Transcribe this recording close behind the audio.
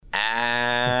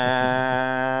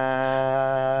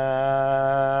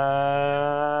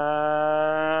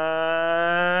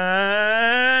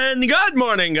good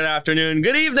morning, good afternoon,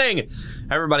 good evening.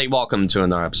 Everybody, welcome to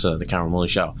another episode of the Cameron Woolley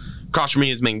Show. Across from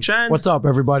me is Ming Chen. What's up,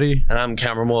 everybody? And I'm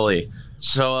Cameron Woolley.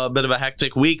 So a bit of a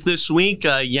hectic week this week.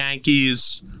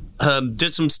 Yankees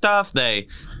did some stuff. They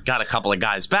got a couple of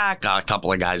guys back, got a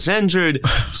couple of guys injured.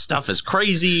 Stuff is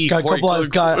crazy. Got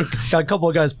a couple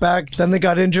of guys back. Then they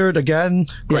got injured again.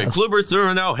 Great. Yes. Kluber threw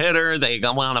a no-hitter. They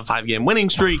got on a 5-game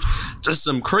winning streak. Just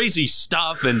some crazy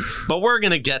stuff. But we're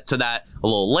going to get to that a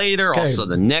little later. Okay. Also,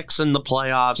 the Knicks in the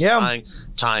playoffs,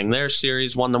 tying their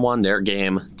series 1-1, their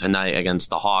game tonight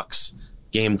against the Hawks.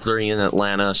 Game 3 in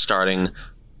Atlanta starting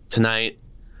tonight.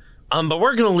 But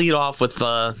we're going to lead off with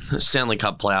the Stanley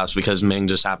Cup playoffs because Ming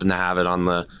just happened to have it on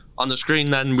the screen.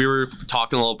 Then we were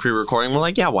talking a little pre-recording. We're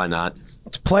like, yeah, why not?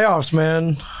 It's playoffs,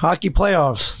 man. Hockey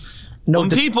playoffs. When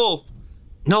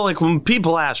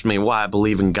people ask me why I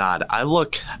believe in God, I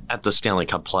look at the Stanley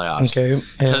Cup playoffs. Okay.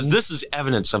 Because this is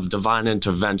evidence of divine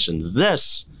intervention.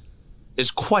 This is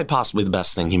quite possibly the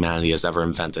best thing humanity has ever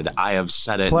invented. I have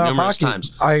said it numerous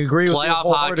times. I agree with you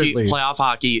wholeheartedly. Playoff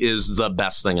hockey is the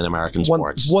best thing in American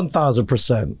sports.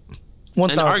 1,000%. And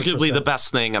arguably the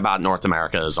best thing about North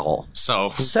America as a whole. So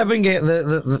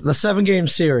the 7-game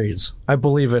series, I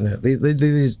believe in it.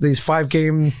 These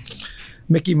 5-game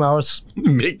Mickey Mouse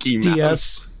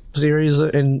DS series,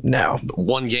 and now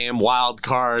 1-game wild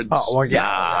cards. Oh well,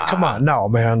 yeah. Come on, no,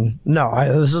 man, no.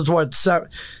 This is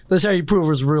how you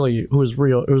prove who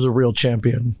was a real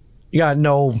champion. You got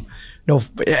no, you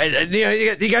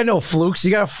got no flukes.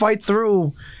 You got to fight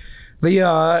through the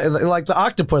like the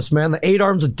octopus, man. The 8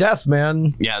 arms of death,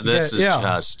 man. Yeah, this is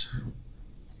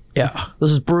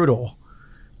brutal.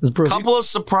 A couple of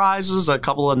surprises, a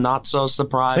couple of not so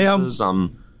surprises.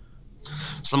 Some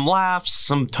laughs,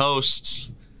 some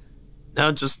toasts.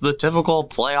 Just the typical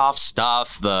playoff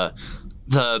stuff. The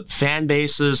fan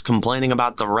bases complaining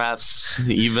about the refs,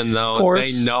 even though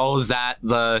they know that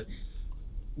the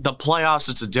playoffs,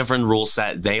 it's a different rule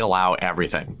set. They allow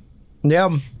everything.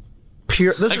 Yeah.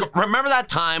 Remember that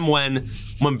time when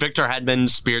Victor Hedman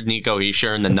speared Nico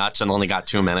Hischier in the nuts and only got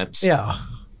 2 minutes? Yeah.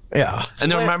 Yeah. And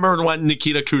then remember when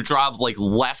Nikita Kucherov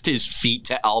left his feet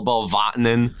to elbow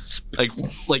Vatanen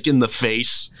like in the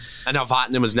face? And how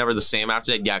Vatanen was never the same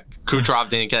after that. Yeah, Kucherov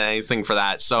didn't get anything for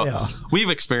that. So we've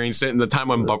experienced it in the time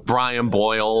when Brian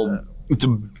Boyle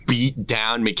beat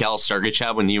down Mikhail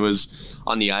Sergachev when he was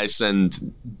on the ice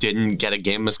and didn't get a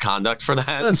game misconduct for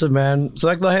that. Listen, man. It's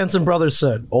like the Hanson brothers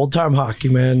said. Old-time hockey,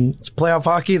 man. It's playoff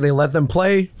hockey. They let them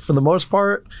play for the most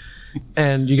part.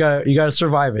 And you gotta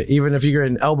survive it. Even if you're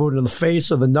getting elbowed in the face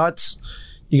or the nuts,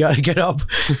 you gotta get up.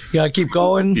 You gotta keep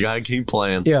going. You gotta keep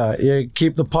playing. Yeah, you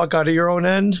keep the puck out of your own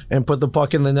end and put the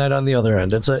puck in the net on the other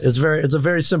end. It's a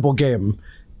very simple game.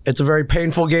 It's a very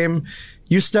painful game.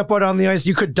 You step out on the ice,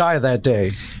 you could die that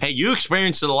day. Hey, you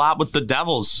experienced it a lot with the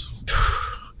Devils.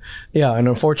 Yeah, and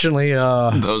unfortunately,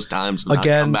 those times have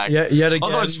again, not come back. Yet again.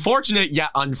 Although it's fortunate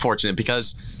yet unfortunate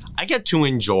because I get to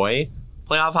enjoy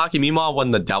playoff hockey. Meanwhile,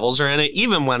 when the Devils are in it,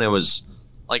 even when it was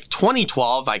like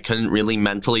 2012, I couldn't really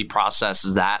mentally process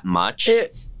that much.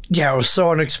 It was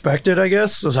so unexpected, I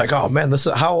guess. It was like, oh man, this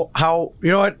is how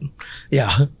you know what?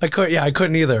 Yeah, I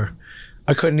couldn't either.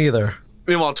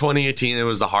 Meanwhile, 2018, it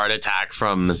was a heart attack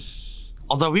from.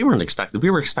 Although we weren't expected, we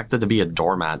were expected to be a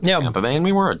doormat to Tampa Bay, and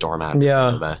we were a doormat to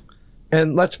Tampa Bay.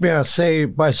 And let's be honest, say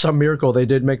by some miracle they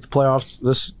did make the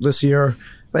playoffs this year.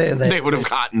 They would have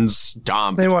gotten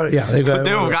stomped. They would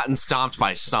have gotten stomped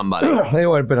by somebody. They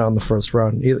would have been on the first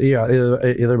round.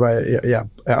 Either by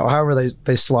however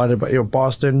they slotted, but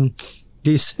Boston,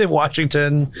 DC,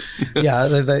 Washington.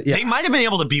 They might have been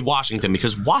able to beat Washington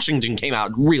because Washington came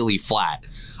out really flat.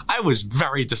 I was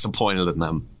very disappointed in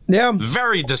them. Yeah,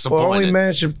 very disappointed. Well, only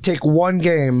managed to take one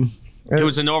game. It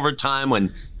was in overtime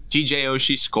when TJ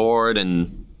Oshie scored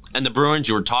and the Bruins,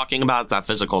 you were talking about that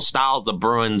physical style. The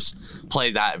Bruins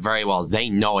play that very well. They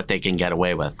know what they can get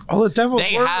away with. Oh, the Devils.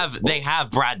 They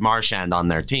have Brad Marchand on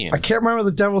their team. I can't remember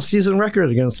the Devils' season record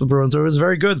against the Bruins. It was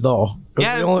very good, though.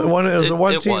 It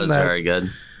was very good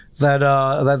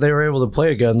that they were able to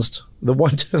play against. The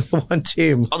one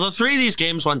team. Although 3 of these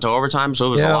games went to overtime, so it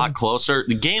was a lot closer.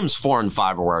 The games 4 and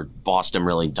 5 were where Boston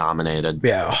really dominated.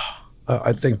 Yeah,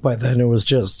 I think by then it was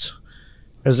just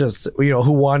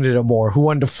who wanted it more,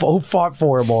 who fought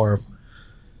for it more.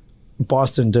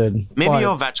 Boston did. Maybe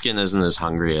Ovechkin isn't as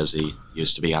hungry as he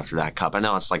used to be after that cup. I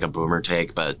know it's like a boomer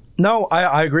take, but no,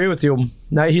 I agree with you.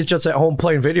 Now he's just at home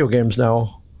playing video games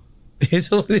now. Dude,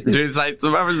 it's like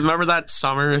remember that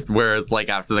summer where like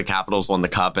after the Capitals won the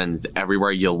cup and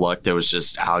everywhere you looked it was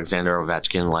just Alexander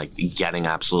Ovechkin like getting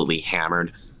absolutely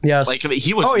hammered Yes. Like, I mean,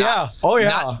 he was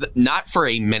not for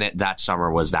a minute that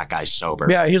summer was that guy sober.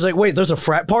 Yeah, he's like, wait, there's a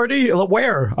frat party?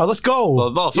 Where? Let's go.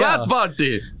 The frat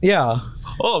party. Yeah.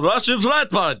 Oh, Russian frat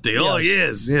party. Yes. Oh,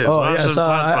 yes. Oh, yes.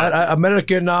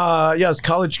 American,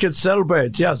 college kids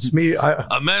celebrate. Yes, me.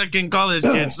 American college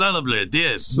kids celebrate.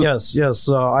 Yes. Yes.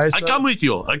 I come with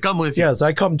you. Yes,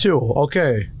 I come too.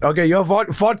 Okay, you have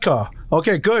vodka.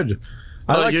 Okay, good.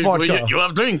 I like vodka. You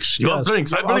have drinks. You have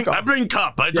drinks. I bring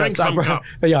cup. I drink from cup.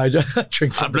 Yeah, I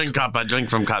drink from I bring cup. I drink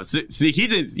from cup. See,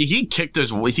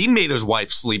 he made his wife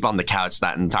sleep on the couch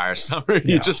that entire summer.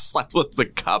 He just slept with the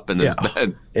cup in his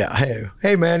bed. Yeah.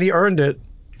 Hey, man, he earned it.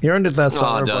 He earned it that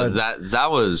summer. Oh,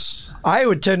 that was. I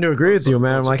would tend to agree with you,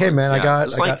 man. I'm like, hey, man,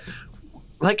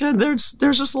 there's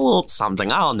just a little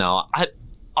something. I don't know.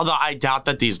 Although I doubt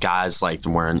that these guys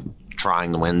weren't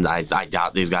trying to win. I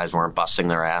doubt these guys weren't busting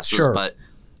their asses. Sure. But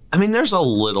I mean, there's a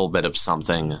little bit of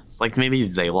something. It's like maybe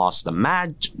they lost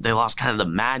they lost kind of the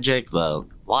magic, the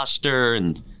luster,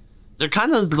 and they're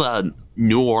kind of the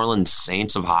New Orleans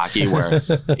Saints of hockey, where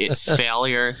it's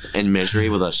failure and misery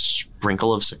with a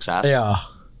sprinkle of success. Yeah.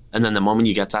 And then the moment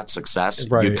you get that success,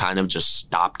 you kind of just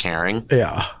stop caring.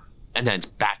 Yeah. And then it's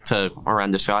back to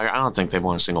horrendous failure. I don't think they've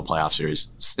won a single playoff series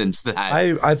since that.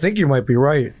 I think you might be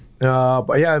right.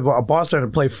 But yeah, Boston had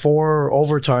to play 4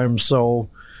 overtimes, so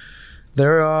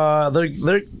they're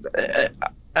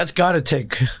that's got to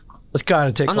take a lot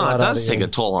out of you. It does take a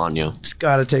toll on you. It's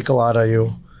got to take a lot out of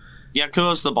you. Yeah,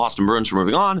 kudos to the Boston Bruins for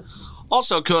moving on.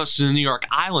 Also, kudos to the New York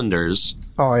Islanders.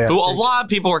 Oh yeah, who a lot of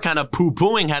people were kind of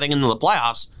poo-pooing heading into the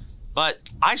playoffs, but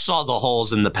I saw the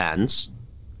holes in the pens.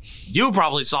 You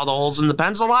probably saw the holes in the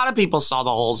pens. A lot of people saw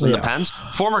the holes in the pens.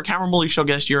 Former Cameron Woolley show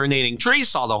guest Urinating Tree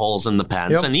saw the holes in the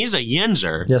pens, and he's a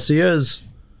yinzer. Yes, he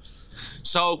is.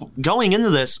 So going into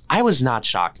this, I was not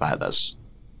shocked by this.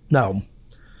 No.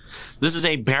 This is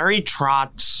a Barry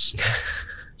Trotz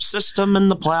system in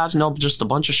the playoffs. No, just a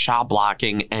bunch of shot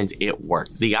blocking, and it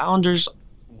worked. The Islanders,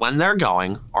 when they're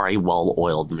going, are a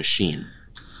well-oiled machine.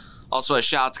 Also, a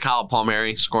shout out to Kyle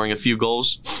Palmieri scoring a few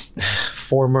goals.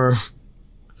 Former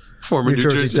New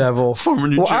Jersey Devil. Former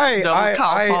New Jersey Devil,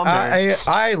 Kyle Palmieri.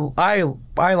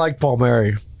 I like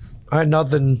Palmieri. I had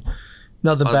nothing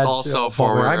bad to say about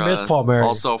Palmieri. I miss Palmieri.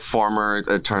 Also, former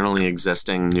eternally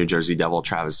existing New Jersey Devil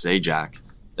Travis Zajac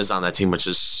is on that team, which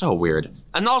is so weird.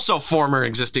 And also, former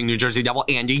existing New Jersey Devil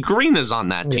Andy Green is on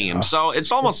that team. So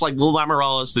it's almost like Lou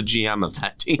Lamoriello is the GM of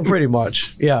that team. Pretty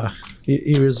much, yeah.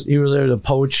 He was there to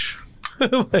poach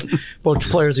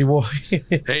players he won.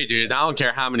 Hey, dude, I don't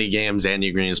care how many games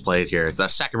Andy Green has played here. The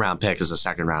second round pick is a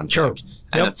second round pick. Sure.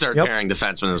 And the third pairing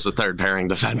defenseman is the third pairing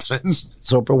defenseman.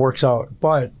 So it works out.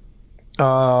 But,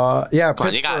 yeah. Come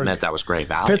on, you got to admit that was great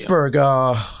value. Pittsburgh,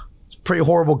 pretty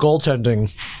horrible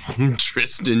goaltending.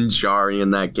 Tristan Jarry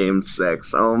in that game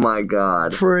 6. Oh, my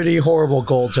God. Pretty horrible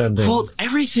goaltending. Well,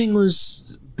 everything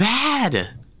was bad.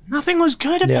 Nothing was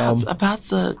good about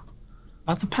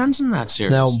the Pens in that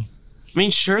series. No. I mean,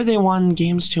 sure, they won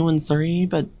games 2 and 3,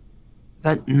 but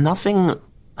that nothing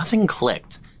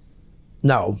clicked.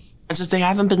 No. It's just they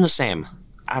haven't been the same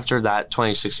after that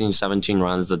 2016-17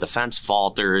 run. The defense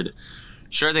faltered.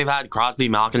 Sure, they've had Crosby,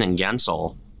 Malkin, and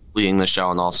Gensel leading the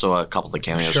show, and also a couple of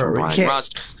cameos from Brian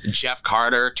Rust. Jeff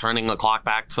Carter turning the clock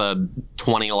back to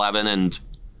 2011 and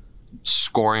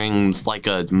scoring like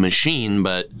a machine,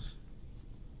 but...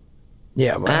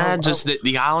 Yeah,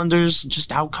 the Islanders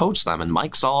just outcoached them, and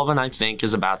Mike Sullivan, I think,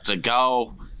 is about to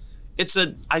go.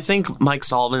 I think Mike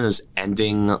Sullivan is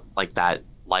ending like that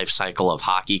life cycle of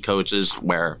hockey coaches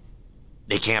where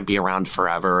they can't be around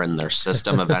forever, and their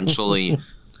system eventually,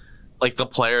 like the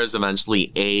players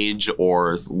eventually age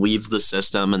or leave the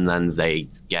system, and then they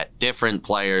get different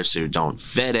players who don't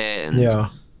fit it,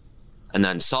 and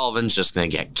then Sullivan's just going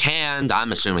to get canned.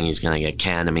 I'm assuming he's going to get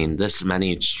canned. I mean, this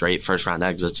many straight first-round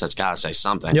exits, that's got to say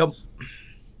something. Yep.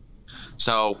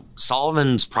 So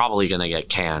Sullivan's probably going to get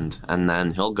canned, and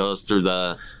then he'll go through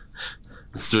the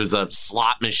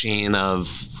slot machine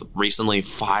of recently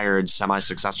fired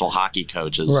semi-successful hockey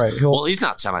coaches. Right. Well, he's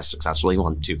not semi-successful. He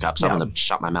won 2 cups. I'm going to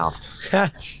shut my mouth.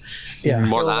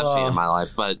 More than I've seen in my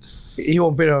life. But he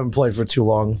won't be able to play for too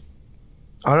long.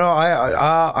 I don't know.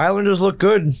 Islanders look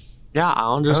good. Yeah,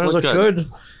 Islanders look good.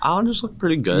 Islanders look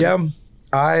pretty good. Yeah,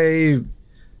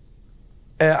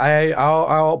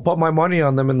 I'll put my money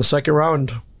on them in the second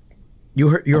round. You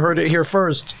heard it here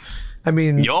first. I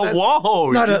mean, you got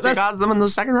them in the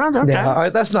second round. Okay, yeah,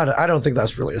 that's not. I don't think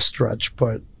that's really a stretch,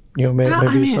 but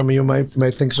maybe some of you might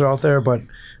think so out there. But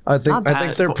I think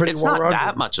they're pretty well rounded. It's not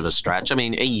that much of a stretch. I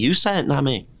mean, you said it, not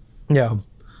me. Yeah,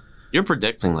 you're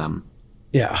predicting them.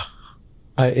 Yeah.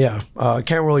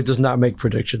 Cameron does not make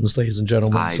predictions, ladies and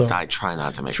gentlemen. I try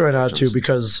not to make Try not to,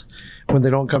 because when they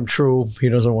don't come true, he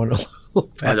doesn't want to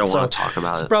look bad. I don't want to talk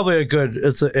about it. It's probably a good,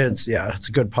 it's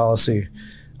a good policy.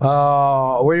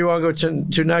 Where do you want to go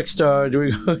to next? Do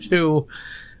we go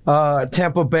to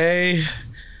Tampa Bay,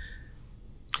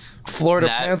 Florida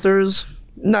Panthers?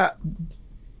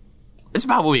 It's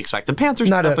about what we expect. The Panthers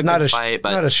not a good fight,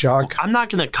 but not a shock. I'm not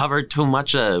going to cover too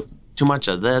much of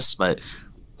this, but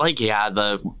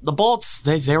the Bolts,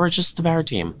 they were just the better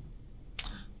team.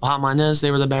 Bottom line is,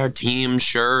 they were the better team.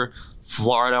 Sure,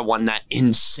 Florida won that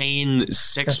insane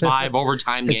 6-5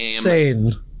 overtime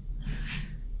game.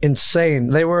 Insane.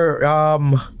 They were,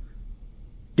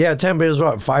 Tampa Bay was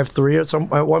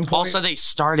 5-3 at one point.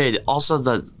 Also,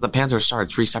 the Panthers started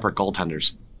 3 separate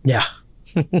goaltenders. Yeah.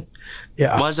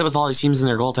 Yeah. What is it with all these teams and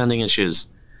their goaltending issues?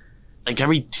 Like,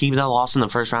 every team that lost in the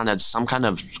first round had some kind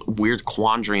of weird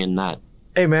quandary in that.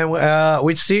 Hey, man,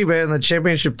 we see, man, the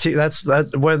championship team, that's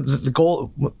when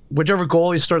whichever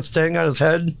goalie starts standing on his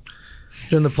head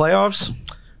during the playoffs,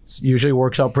 usually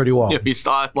works out pretty well. Yeah, we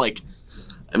saw it,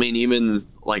 even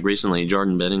recently,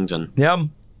 Jordan Binnington. Yeah.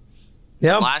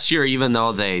 Last year, even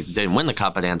though they didn't win the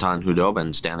cup, at Anton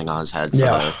Khudobin standing on his head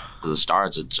for the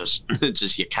Stars, it just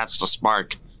you catch the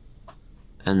spark,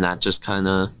 and that just kind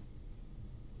of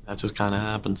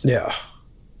happens. Yeah,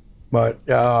 but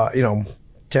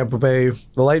Tampa Bay,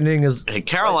 the Lightning is. Hey,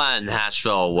 Carolina,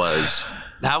 Nashville was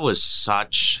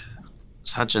such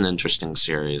an interesting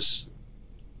series.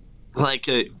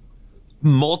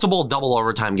 Multiple double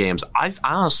overtime games. I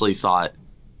honestly thought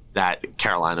that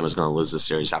Carolina was going to lose the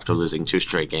series after losing 2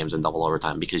 straight games in double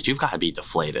overtime, because you've got to be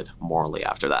deflated morally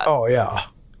after that. Oh, yeah.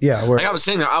 Yeah. I was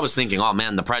sitting there, I was thinking, oh,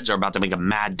 man, the Preds are about to make a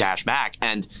mad dash back.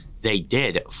 And they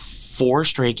did 4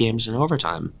 straight games in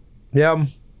overtime. Yeah.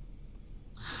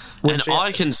 And all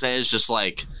I can say is just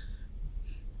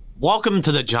welcome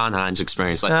to the John Hines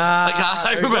experience.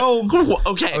 I remember.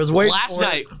 Okay,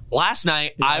 last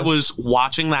night I was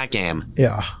watching that game.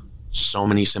 Yeah. So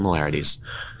many similarities.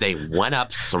 They went up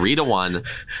 3-1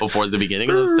 before the beginning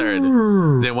of the third.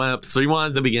 They went up 3-1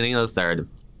 at the beginning of the third.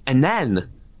 And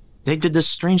then they did this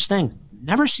strange thing.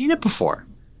 Never seen it before.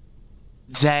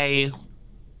 They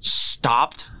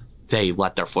stopped. They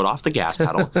let their foot off the gas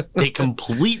pedal. They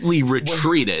completely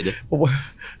retreated.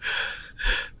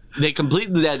 They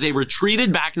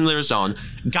retreated back into their zone,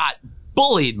 got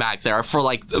bullied back there for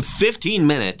 15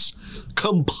 minutes.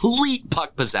 Complete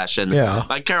puck possession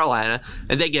by Carolina,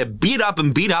 and they get beat up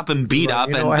and beat up and beat up,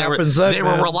 and they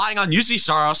were relying on UC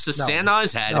Saros to stand on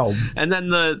his head, and then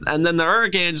the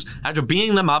Hurricanes, after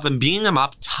beating them up,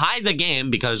 tied the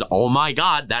game, because oh my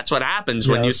God, that's what happens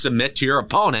when you submit to your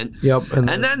opponent. Yep, and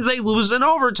then they lose in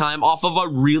overtime off of a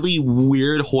really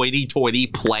weird hoity-toity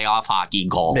playoff hockey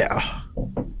goal. Yeah.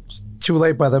 Too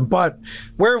late by them, but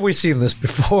where have we seen this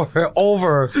before?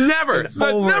 Never seen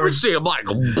it.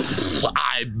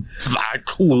 I'm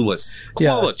clueless.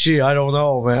 Yeah, gee, I don't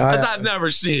know, man. I've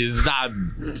never seen that.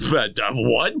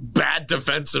 What bad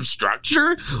defensive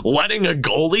structure? Letting a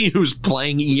goalie who's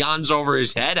playing eons over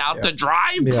his head out to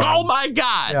dry? Yeah. Oh my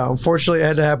God! Yeah, unfortunately, it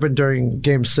had to happen during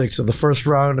Game 6 of the first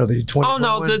round of the 20. Oh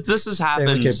no, this has happened.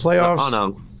 Playoffs. Oh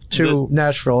no, to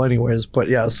Nashville, anyways. But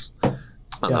yes.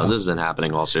 No, this has been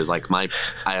happening all series. I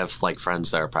have friends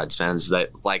that are Preds fans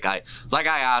that I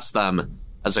asked them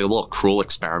as a little cruel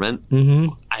experiment.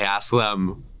 Mm-hmm. I asked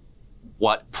them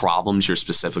what problems you're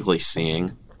specifically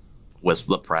seeing with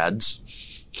the Preds,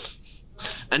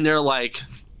 and they're like,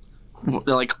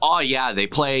 oh yeah, they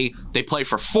play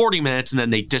for 40 minutes and then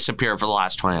they disappear for the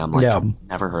last 20. I'm like,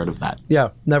 never heard of that. Yeah,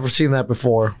 never seen that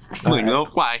before.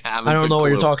 Nope, I haven't. I don't know what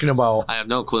you're talking about. I have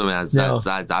no clue, man.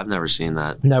 I've never seen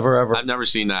that. Never ever. I've never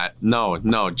seen that.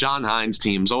 No. John Hines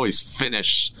teams always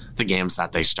finish the games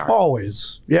that they start.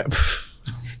 Always. Yeah.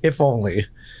 If only.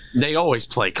 They always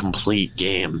play complete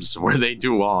games where they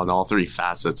do well on all 3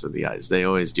 facets of the ice. They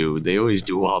always do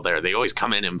well there. They always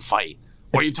come in and fight.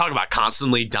 What are you talking about?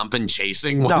 Constantly dump and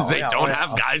chasing when they don't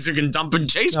have guys who can dump and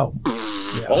chase? No.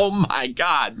 Oh my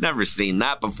God. Never seen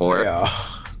that before. Yeah.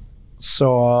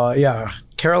 So,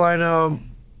 Carolina,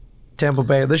 Tampa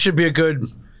Bay. This should be a good,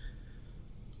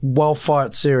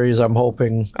 well-fought series, I'm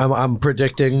hoping. I'm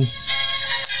predicting.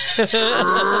 He's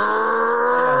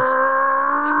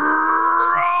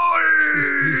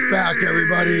back,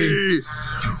 everybody.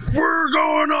 We're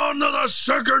going on to the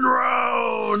second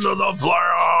round of the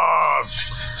playoffs.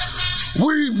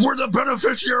 We were the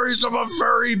beneficiaries of a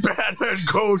very bad head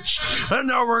coach, and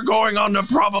now we're going on to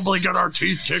probably get our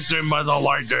teeth kicked in by the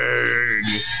Lightning.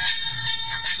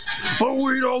 But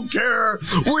we don't care.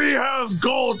 We have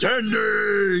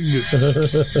goaltending.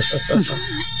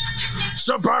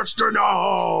 Sebastian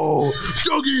Aho,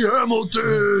 Dougie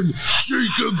Hamilton,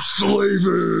 Jacob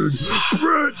Slavin,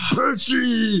 Brett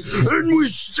Pesci, and we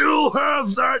still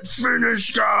have that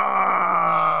Finnish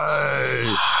guy.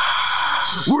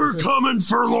 We're coming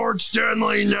for Lord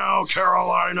Stanley now,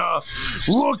 Carolina.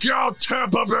 Look out,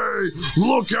 Tampa Bay.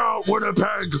 Look out,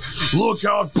 Winnipeg. Look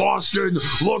out, Boston.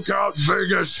 Look out,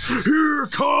 Vegas. Here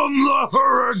come the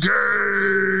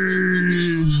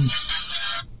Hurricanes.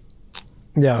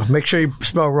 Yeah, make sure you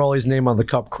spell Raleigh's name on the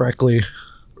cup correctly.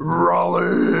 Raleigh.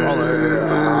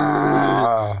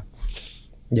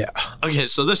 Yeah. Okay,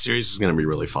 so this series is going to be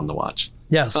really fun to watch.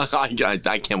 Yes.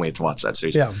 I can't wait to watch that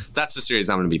series. Yeah. That's the series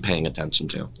I'm going to be paying attention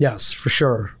to. Yes, for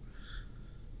sure.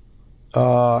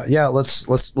 Yeah, let's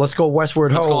go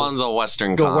westward. Let's go on to the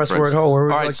Western Conference. Westward. All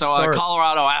right, so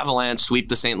Colorado Avalanche sweep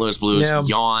the St. Louis Blues. Yeah.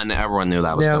 Yawn. Everyone knew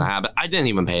that was going to happen. I didn't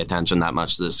even pay attention that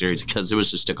much to this series because it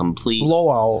was just a complete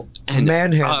blowout and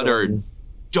manhandling, utter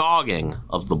dogging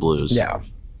of the Blues. Yeah,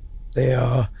 they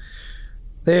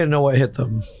didn't know what hit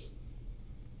them.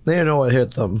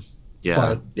 Yeah,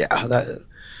 but yeah, that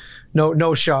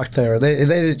no shock there. They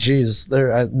did. Geez,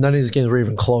 none of these games were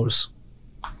even close.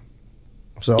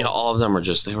 So yeah, all of them were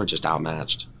just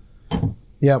outmatched.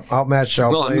 Yep, outmatched,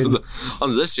 outplayed.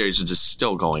 On this series, which is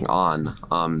still going on.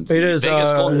 It is.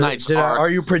 Vegas Golden Knights are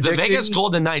you predicting? The Vegas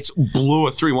Golden Knights blew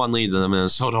a 3-1 lead to the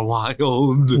Minnesota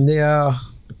Wild. Yeah.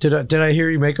 Did I hear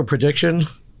you make a prediction?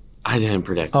 I didn't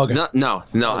predict. Okay. No.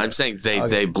 Okay. I'm saying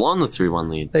they blown the 3-1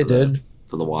 lead. They did.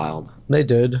 To the Wild. They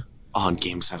did. Oh, and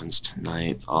Game 7's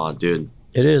tonight. Oh, dude.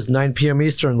 It is 9 p.m.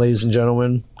 Eastern, ladies and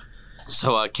gentlemen.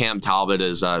 So Cam Talbot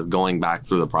is going back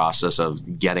through the process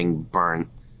of getting burnt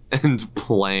and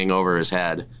playing over his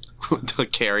head to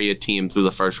carry a team through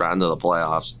the first round of the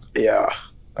playoffs. Yeah.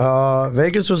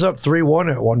 Vegas was up 3-1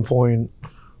 at one point.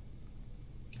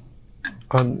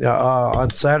 On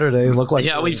Saturday, it looked like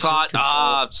we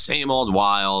thought same old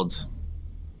Wild.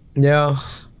 Yeah.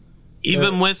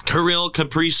 Even with Kirill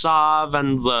Kaprizov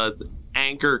and the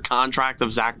anchor contract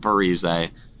of Zach Parise,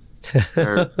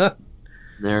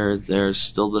 they're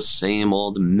still the same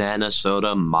old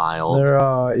Minnesota Mild.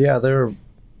 They're.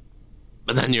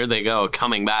 But then here they go,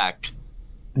 coming back.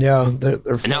 Yeah, they're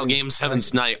and now Game 7's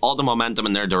tonight, all the momentum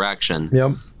in their direction.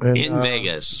 Yep. And, in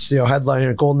Vegas. Headline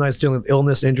here: Golden Knights dealing with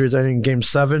illness, injuries, ending in Game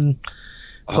 7,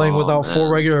 playing without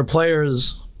 4 regular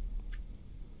players.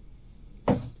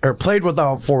 Or played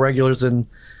without 4 regulars in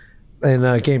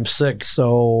Game 6,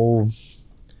 so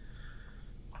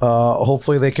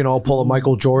hopefully they can all pull a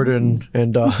Michael Jordan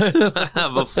and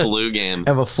have a flu game.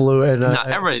 Have a flu and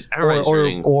everybody's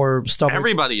rooting. Or stomach.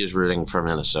 Everybody is rooting for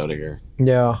Minnesota here.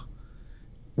 Yeah,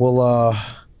 we'll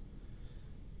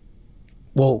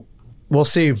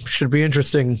see. Should be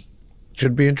interesting.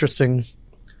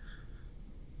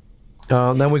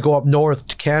 Then we go up north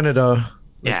to Canada.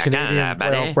 The Canadian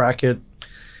playoff bracket.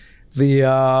 The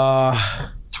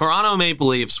Toronto Maple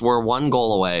Leafs were 1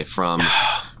 goal away from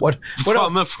what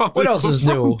else is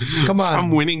new? Come on,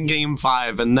 from winning Game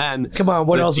 5, and then come on,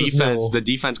 what else is new? The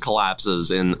defense collapses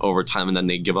in overtime, and then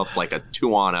they give up like a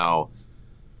 2-0.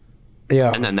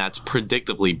 Yeah, and then that's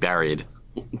predictably buried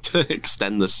to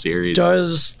extend the series.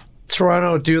 Does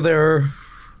Toronto do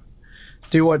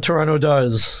what Toronto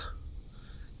does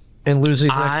and lose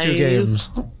these next 2 games?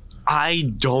 I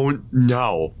don't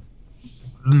know.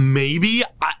 Maybe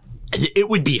it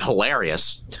would be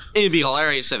hilarious. It'd be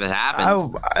hilarious if it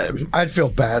happened. I'd feel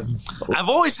bad. I've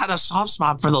always had a soft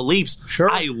spot for the Leafs. Sure,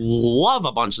 I love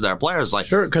a bunch of their players.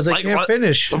 Sure, because they can't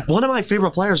finish. One of my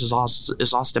favorite players is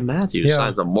Austin Matthews.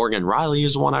 Yeah. Morgan Riley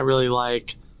is one I really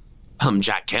like.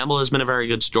 Jack Campbell has been a very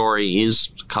good story. He's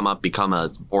become a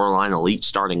borderline elite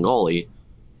starting goalie.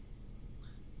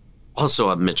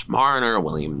 Also, Mitch Marner,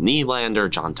 William Nylander,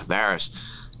 John Tavares.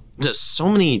 Just so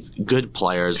many good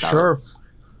players. Sure.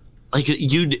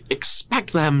 You'd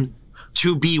expect them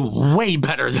to be way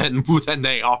better than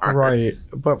they are. Right.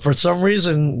 But for some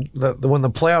reason, when the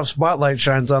playoff spotlight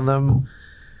shines on them,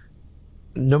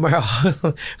 no matter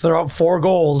if they're up 4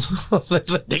 goals.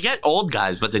 They get old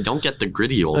guys, but they don't get the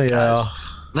gritty old guys.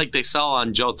 Like they saw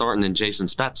on Joe Thornton and Jason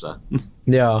Spezza.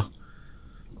 Yeah.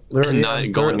 They're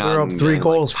up 3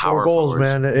 goals, 4 goals,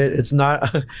 man. It's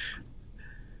not...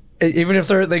 Even if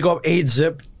they go up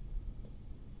 8-0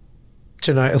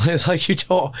 tonight, like you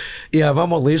don't. Yeah, if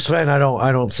I'm a Leafs fan, I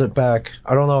don't sit back.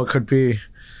 I don't know. It could be.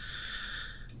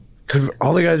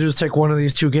 All they gotta do is take one of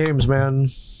these 2 games, man.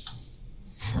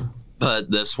 But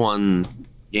this one,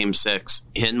 Game 6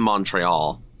 in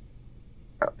Montreal,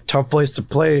 tough place to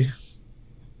play.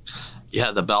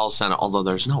 Yeah, the Bell Center. Although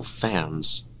there's no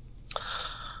fans.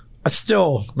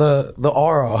 Still the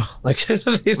aura, like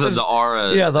the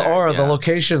aura. Yeah, the aura, the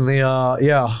location,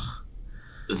 the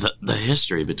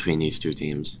history between these two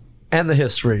teams and the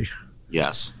history.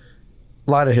 Yes,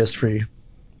 a lot of history.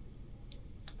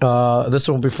 This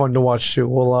one will be fun to watch too.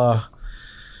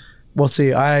 We'll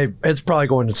see. It's probably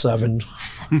going to 7.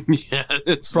 Yeah,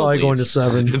 it's probably going to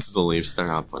 7. It's the Leafs. They're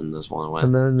not putting this one away.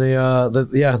 And then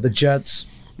the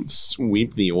Jets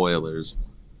sweep the Oilers.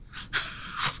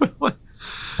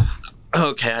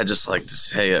 Okay, I'd just like to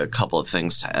say a couple of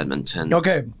things to Edmonton.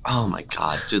 Okay. Oh my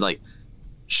God, dude! Like,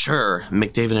 sure,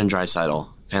 McDavid and Draisaitl,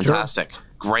 fantastic, sure.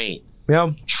 Great.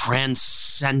 Yeah.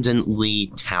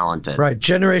 Transcendently talented. Right,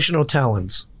 generational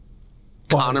talents.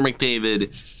 Connor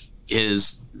McDavid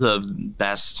is the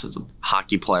best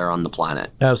hockey player on the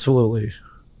planet. Absolutely.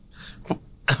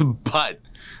 But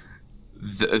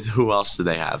who else do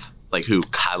they have? Like who?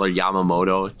 Kyler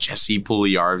Yamamoto, Jesse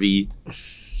Puljujarvi,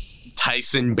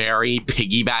 Tyson Barrie,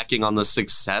 piggybacking on the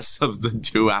success of the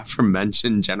two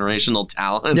aforementioned generational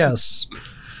talents. Yes.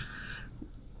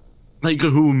 Like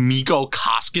who? Mikko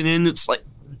Koskinen. It's like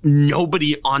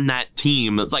nobody on that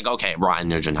team. It's like, okay, Ryan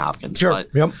Nugent-Hopkins. Sure. But,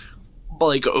 yep. But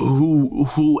like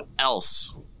who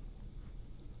else?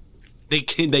 They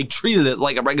treated it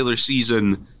like a regular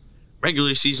season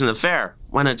affair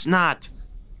when it's not.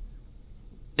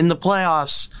 In the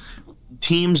playoffs,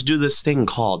 teams do this thing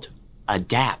called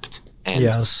adapt and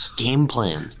game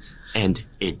plan and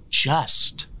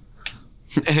adjust.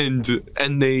 And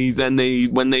when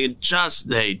they adjust,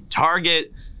 they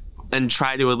target and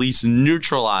try to at least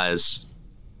neutralize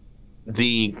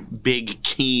the big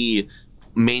key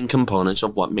main components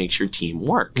of what makes your team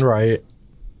work. Right.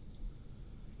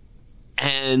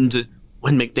 And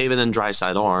when McDavid and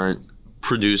Draisaitl aren't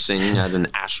producing at an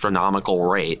astronomical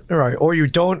rate, right, or you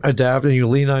don't adapt and you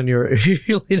lean on your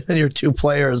two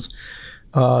players,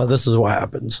 this is what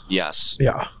happens. Yes.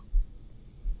 Yeah.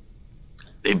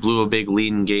 They blew a big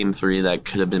lead in Game 3 that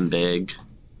could have been big.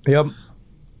 Yep.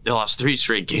 They lost 3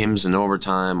 straight games in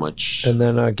overtime, and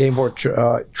then Game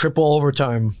 4 triple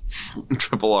overtime.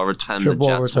 Triple overtime. The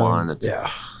Jets won.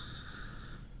 Yeah.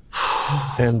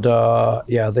 And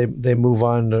they move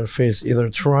on to face either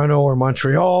Toronto or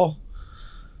Montreal.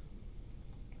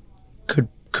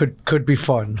 Could be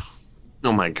fun.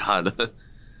 Oh my God.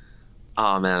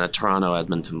 Oh man, a Toronto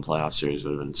Edmonton playoff series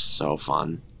would have been so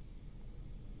fun.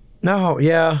 No,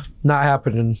 yeah, not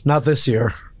happening. Not this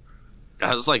year.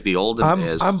 It was like the olden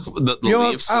days.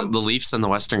 The Leafs in the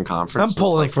Western Conference. I'm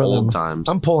pulling for them. Times.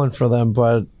 I'm pulling for them,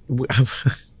 but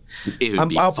it would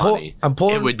be funny.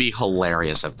 It would be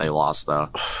hilarious if they lost, though.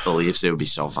 The Leafs, it would be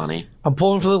so funny. I'm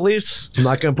pulling for the Leafs. I'm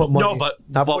not going to put money. No, but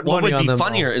what would be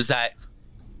funnier is that,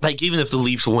 like, even if the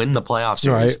Leafs win the playoff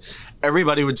series,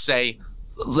 everybody would say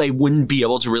they wouldn't be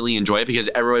able to really enjoy it because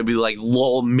everybody would be like,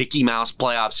 lol, Mickey Mouse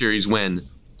playoff series win.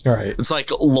 Right. It's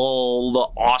like lol, the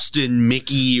Austin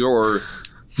Mickey or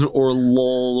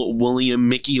lol, William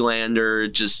Mickey Lander.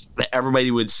 Just everybody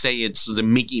would say it's the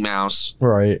Mickey Mouse.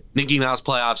 Right. Mickey Mouse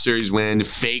playoff series win,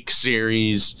 fake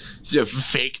series,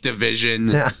 fake division,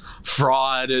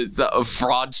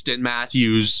 fraudsten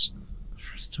Matthews.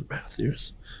 Fraudsten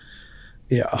Matthews.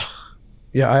 Yeah.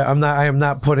 Yeah, I am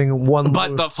not putting one.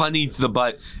 But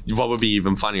what would be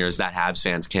even funnier is that Habs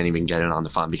fans can't even get in on the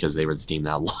fun because they were the team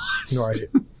that lost. Right.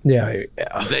 Yeah.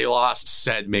 They lost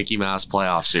said Mickey Mouse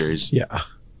playoff series. Yeah.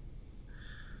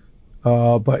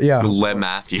 But yeah. Len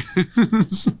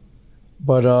Matthews.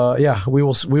 But yeah, we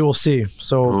will see.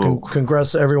 So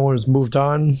congrats to everyone who's moved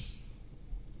on.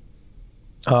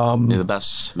 May the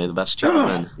best team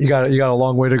win. You got a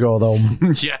long way to go, though.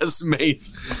 Yes, mate.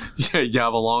 You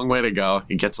have a long way to go.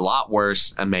 It gets a lot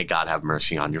worse, and may God have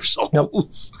mercy on your souls.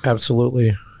 Yep.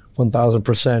 Absolutely,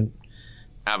 1,000%.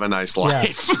 Have a nice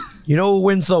life. Yeah. You know who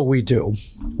wins though? We do.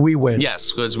 We win.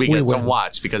 Yes, because we get to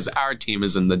watch because our team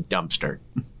is in the dumpster.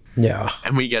 Yeah.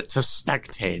 And we get to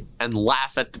spectate and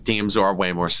laugh at the teams who are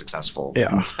way more successful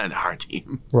than our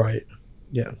team. Right.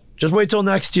 Yeah. Just wait till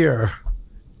next year.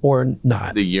 Or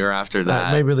not. The year after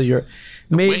that. Maybe the year.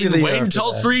 Maybe wait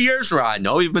until 3 years, Rod. I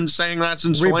know you've been saying that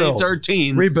since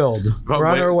 2013. Rebuild. We're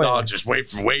on our way. Oh, just wait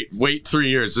 3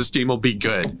 years. This team will be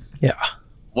good. Yeah.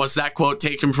 Was that quote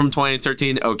taken from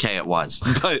 2013? Okay, it was.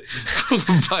 But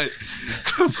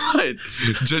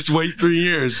just wait 3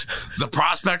 years. The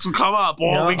prospects will come up.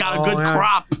 Oh, we got a good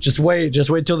crop. Just wait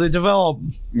till they develop.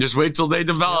 Yep.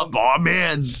 Oh,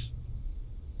 man.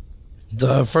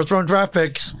 The first round draft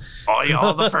picks. Oh yeah,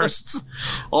 all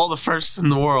the firsts in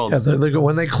the world. Yeah,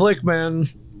 when they click, man.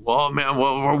 Well,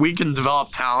 man, we can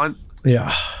develop talent.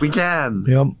 Yeah, we can.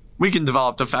 Yep, we can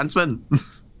develop defensemen.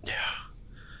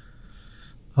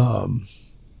 Yeah.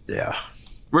 Yeah.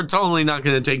 We're totally not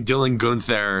going to take Dylan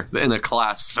Gunther in a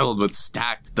class filled with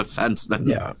stacked defensemen.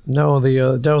 Yeah. No,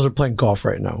 the Devils are playing golf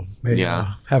right now. Maybe,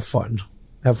 Yeah. Have fun.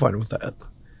 Have fun with that.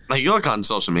 Like, you look on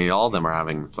social media, all of them are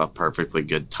having a perfectly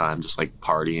good time, just like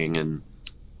partying in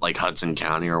like Hudson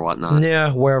County or whatnot.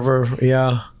 Yeah, wherever.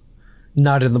 Yeah.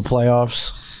 Not in the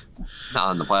playoffs.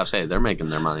 Not in the playoffs. Hey, they're making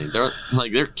their money. They're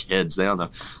kids. They don't know.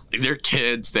 Like, they're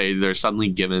kids. They're suddenly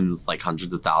given like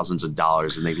hundreds of thousands of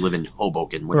dollars, and they live in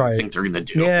Hoboken. What do you think they're gonna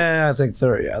do? Yeah, I think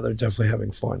they're definitely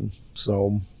having fun.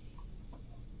 So,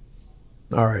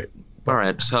 all right.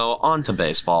 So on to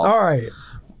baseball. All right.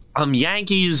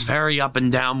 Yankees very up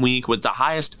and down week with the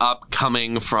highest up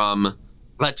coming from.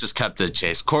 Let's just cut to the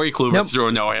chase. Corey Kluber threw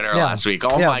a no-hitter last week.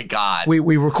 Oh my God. We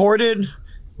recorded.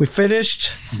 We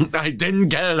finished. I didn't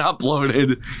get it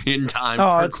uploaded in time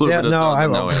for Kluber to throw the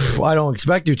no-hitter. I don't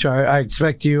expect you to. I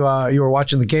expect you. You were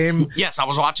watching the game. Yes, I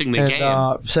was watching the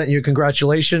game. Sent you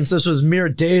congratulations. This was mere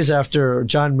days after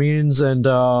John Means and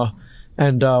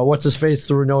what's his face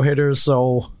threw no hitters.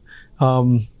 So,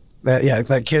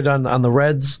 that kid on the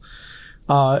Reds.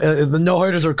 The no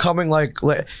hitters are coming like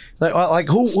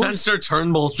who? Spencer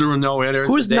Turnbull threw a no hitter.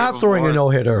 Who's not throwing a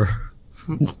no hitter?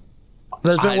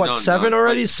 There's been 7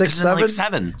 already? 6, 7? Like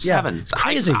seven. It's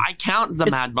crazy. I count the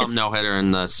Mad Bum no hitter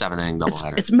and the 7-inning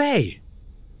doubleheader. It's May.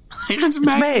 It's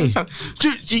May.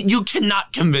 Dude, you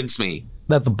cannot convince me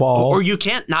that the ball, or you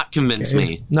can't not convince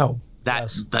me. No, that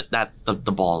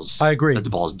the balls. I agree. That the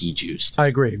ball's dejuiced. I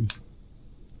agree.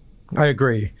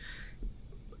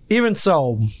 Even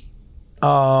so,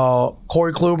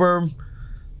 Corey Kluber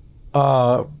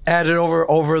added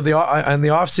over in the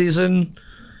off season.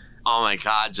 Oh my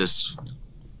God! This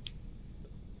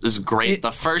is great.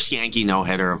 The first Yankee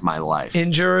no-hitter of my life.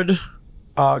 Injured,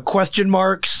 question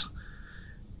marks,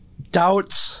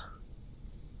 doubts,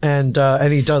 and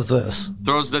he does this.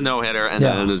 Throws the no-hitter, and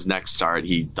then in his next start,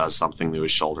 he does something to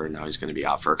his shoulder, and now he's going to be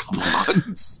out for a couple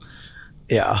months.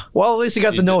 Yeah. Well, at least he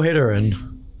got the no-hitter in.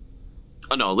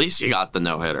 Oh, no, at least he got the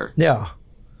no-hitter. Yeah.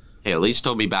 Hey, at least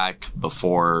he'll be back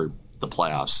before the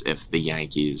playoffs if the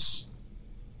Yankees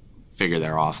figure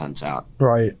their offense out.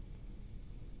 Right.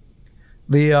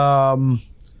 The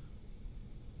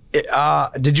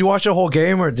did you watch the whole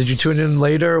game or did you tune in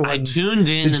later? I tuned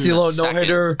in. Did you see a little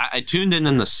no-hitter? I tuned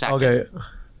in the second. Okay.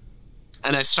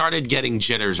 And I started getting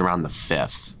jitters around the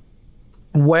 5th.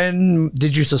 When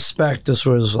did you suspect this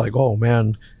was like, oh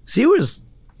man? See, he was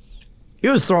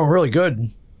throwing really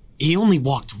good. He only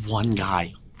walked one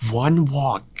guy. One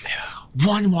walk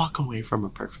away from a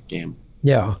perfect game.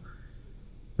 Yeah.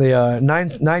 The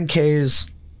 9 Ks,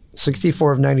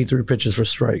 64 of 93 pitches for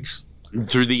strikes.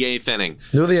 Through the 8th inning.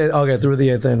 Through the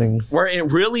 8th inning. Where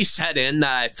it really set in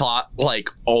that I thought, like,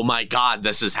 oh my God,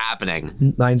 this is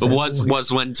happening.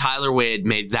 Was when Tyler Wade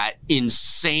made that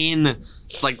insane,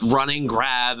 like, running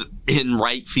grab in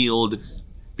right field.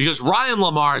 Because Ryan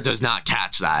Lamar does not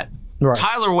catch that. Right.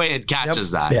 Tyler Wade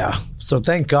catches that. Yeah. So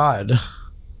thank God.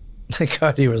 Thank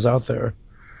God he was out there.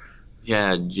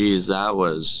 Yeah, geez, that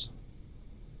was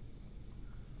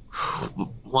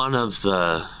one of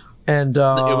the. And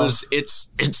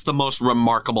it's the most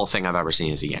remarkable thing I've ever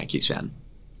seen as a Yankees fan.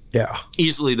 Yeah,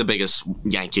 easily the biggest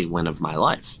Yankee win of my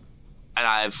life.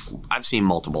 And I've seen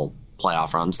multiple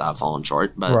playoff runs that have fallen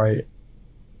short, but right.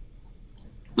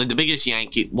 Like the biggest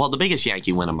Yankee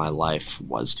win of my life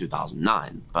was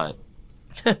 2009, but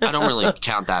I don't really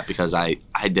count that because I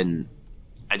didn't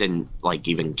like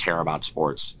even care about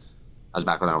sports. That was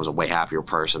back when I was a way happier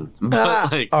person.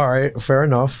 But, all right, fair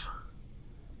enough.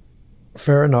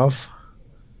 Corey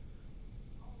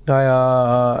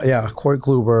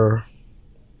Kluber,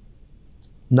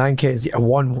 9 Ks,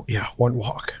 one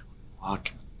walk.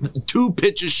 2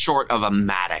 pitches short of a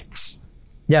Maddox.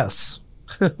 Yes.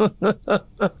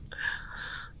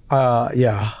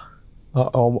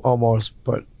 Almost,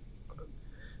 but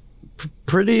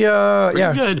pretty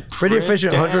good. Pretty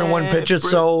efficient, 101 pitches.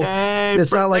 So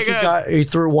it's not like he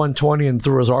threw 120 and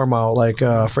threw his arm out like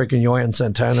freaking Yohan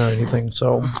Santana or anything.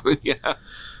 So yeah,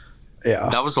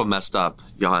 that was what messed up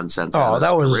Yohan Santana's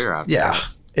career after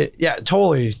that.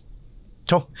 Totally.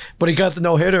 But he got the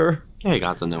no hitter. Yeah, he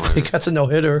got the no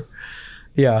hitter.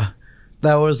 Yeah,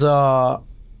 that was I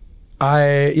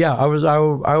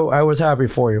was happy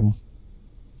for you.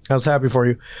 I was happy for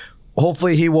you.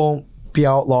 Hopefully he won't be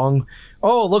out long.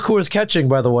 Oh, look who was catching,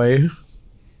 by the way.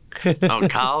 Oh,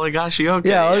 Kyle Higashioka.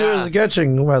 Yeah, look who was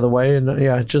catching, by the way. And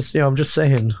I'm just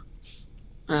saying.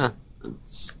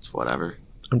 It's whatever.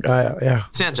 Yeah.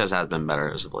 Sanchez has been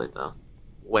better as of late, though.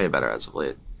 Way better as of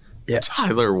late. Yeah.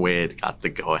 Tyler Wade got the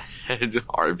go-ahead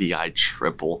RBI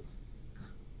triple.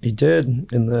 He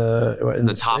did in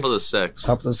the top of the 6th.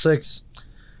 Top of the 6th.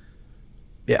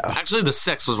 Yeah. Actually, the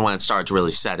 6th was when it started to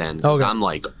really set in. Because I'm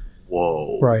like,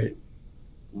 whoa. Right.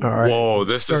 All right. Whoa,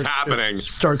 this is happening.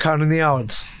 Start counting the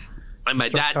outs. And my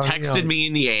dad texted me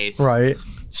in the 8th. Right.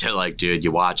 So like, dude,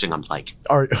 you watching? I'm like,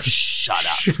 shut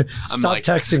up. I'm Stop like,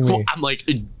 texting me. I'm like,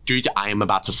 dude, I am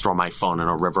about to throw my phone in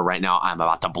a river right now. I'm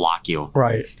about to block you.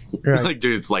 Right. Like,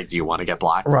 dude, it's like, do you want to get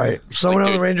blocked? Right. If someone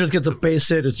on the Rangers gets a base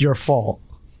hit, it's your fault.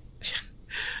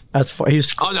 That's fine.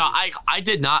 Oh, no, I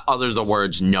did not utter the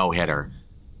words no-hitter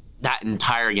that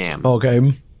entire game. Okay.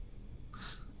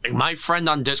 Like, my friend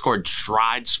on Discord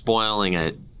tried spoiling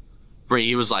it.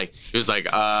 He was like, dude,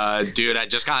 I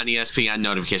just got an ESPN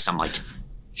notification. I'm like,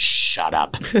 shut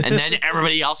up. And then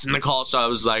everybody else in the call, so I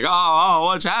was like, oh,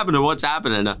 what's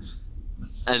happening? And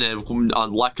then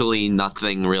luckily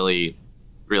nothing really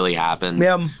happened.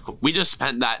 Yeah. We just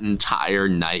spent that entire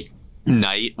night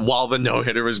while the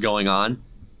no-hitter was going on.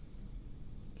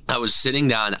 I was sitting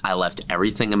down. I left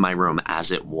everything in my room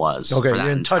as it was. Okay, you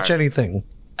didn't touch anything.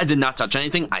 I did not touch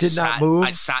anything. I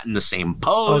sat in the same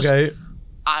pose. Okay.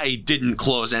 I didn't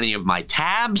close any of my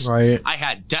tabs. Right. I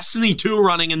had Destiny 2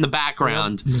 running in the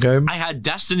background. Okay. I had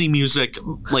Destiny music,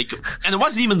 like, and it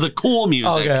wasn't even the cool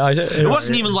music. Okay. It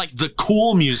wasn't even like the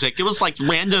cool music. It was like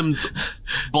random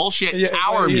bullshit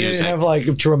tower music. You have like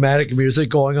dramatic music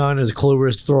going on as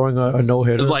Kluber's throwing a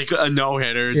no-hitter. Like a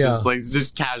no-hitter,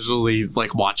 just casually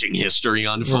like watching history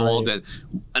unfold. Right.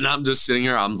 And I'm just sitting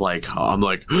here, I'm like,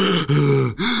 I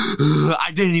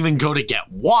didn't even go to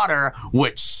get water,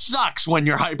 which sucks when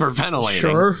you're hyperventilating.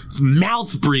 Sure.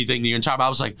 Mouth breathing the entire time. I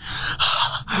was like,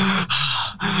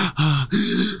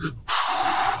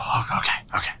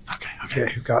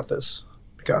 okay. You got this.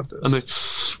 I'm like,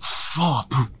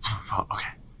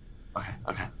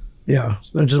 okay. Yeah,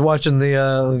 I'm just watching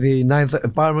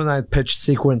the bottom of the ninth pitch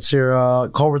sequence here.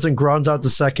 Culbertson grounds out to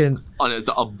second. On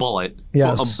a bullet.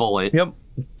 Yes. A bullet. Yep.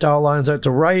 Dow lines out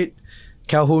to right.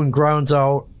 Calhoun grounds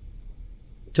out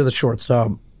to the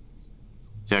shortstop.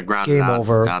 Yeah, grounded Game out,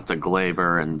 over. Out to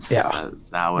Glaber, and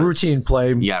that was routine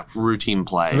play. Yeah, routine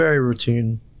play. Very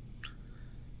routine.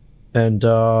 And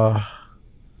the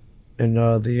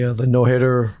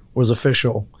no-hitter was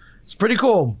official. It's pretty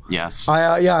cool. Yes.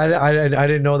 I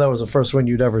didn't know that was the first one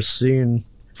you'd ever seen.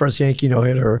 First Yankee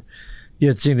no-hitter you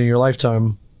had seen in your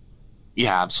lifetime.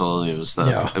 Yeah, absolutely. It was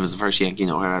the first Yankee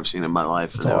no-hitter I've seen in my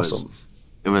life. It's awesome.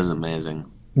 It was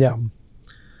amazing. Yeah.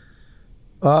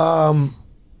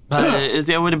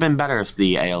 It would have been better if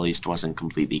the AL East wasn't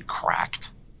completely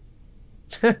cracked.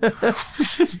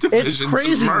 This division's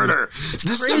crazy. murder.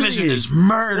 This division is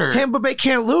murder. Tampa Bay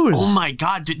can't lose. Oh my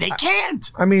God, dude, they can't.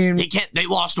 I mean, they can't. They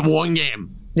lost one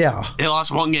game. Yeah, they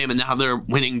lost one game, and now they're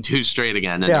winning 2 straight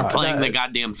again, and they're playing the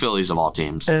goddamn Phillies of all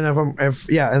teams. And they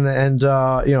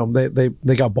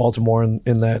got Baltimore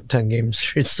in that 10-game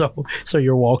series. So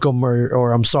you're welcome,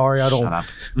 or I'm sorry. I don't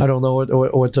know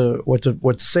what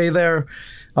to say there.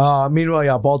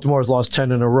 Meanwhile, Baltimore's lost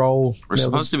 10 in a row. We're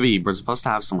supposed to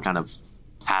have some kind of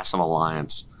passive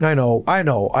alliance. I know.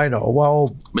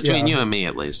 Well, between you and me,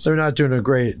 at least, they're not doing a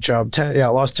great job.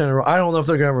 Lost 10 in a row. I don't know if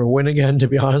they're gonna ever win again. To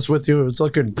be honest with you, it's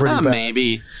looking pretty bad.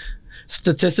 Maybe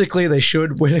statistically, they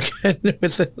should win again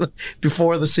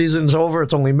before the season's over.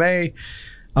 It's only May.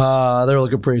 They're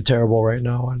looking pretty terrible right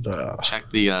now. And check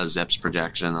the Zips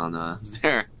projection on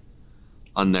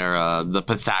the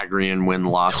Pythagorean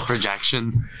win-loss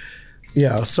projection.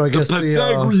 Yeah, so I guess the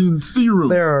Pythagorean theorem.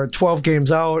 There are 12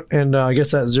 games out, and I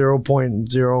guess that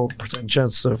 0.0%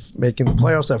 chance of making the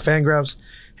playoffs that Fangraphs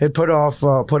had put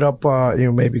up,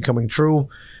 maybe coming true,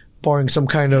 barring some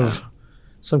kind of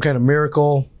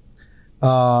miracle.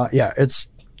 It's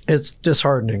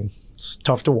disheartening. It's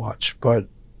tough to watch, but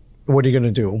what are you gonna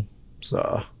do? It's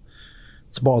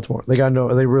Baltimore.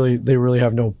 They really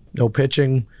have no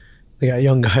pitching. They got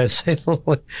young guys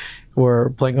who are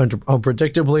playing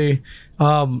unpredictably.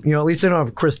 At least they don't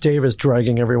have Chris Davis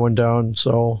dragging everyone down.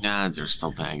 So yeah, they're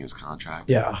still paying his contract.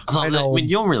 Yeah, I know. I mean,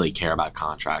 you don't really care about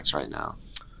contracts right now.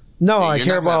 No, I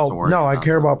care about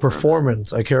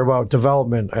performance. I care about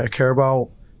development. I care about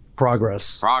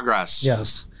progress. Progress.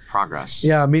 Yes. Progress.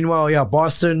 Yeah. Meanwhile,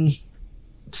 Boston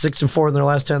 6-4 in their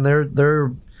last 10. They're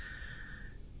doing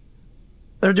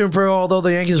pretty well. Although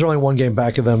the Yankees are only 1 game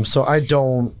back of them, so I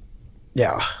don't.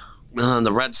 Yeah.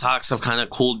 The Red Sox have kind of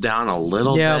cooled down a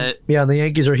little bit. Yeah, and the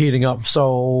Yankees are heating up.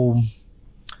 So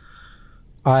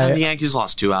the Yankees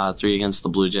lost 2 out of 3 against the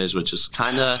Blue Jays, which is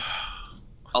kind of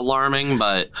alarming,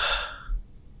 but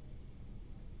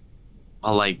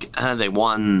they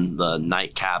won the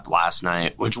nightcap last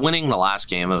night, which winning the last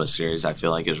game of a series I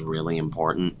feel like is really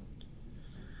important.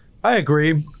 I agree.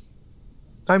 You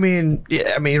don't want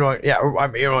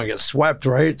to get swept,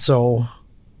 right? So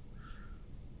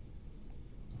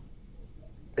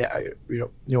Yeah,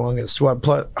 you don't want to get swept.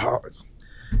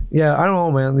 Yeah, I don't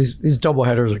know, man. These double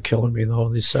headers are killing me though.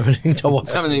 These 7-inning double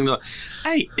headers. 7-inning.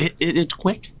 Hey, it's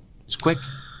quick. It's quick.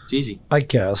 It's easy. I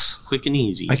guess. Quick and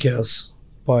easy. I guess.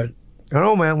 But I don't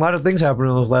know, man. A lot of things happened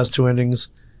in those last 2 innings.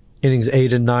 Innings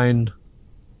 8 and 9.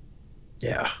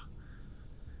 Yeah.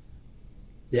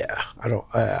 Yeah. I don't.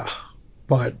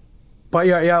 But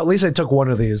yeah. At least I took one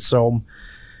of these. So,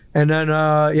 and then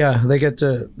they get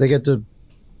to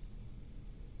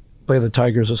play the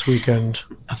Tigers this weekend.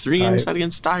 A 3-game set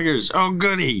against Tigers. Oh,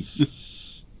 goody.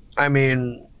 I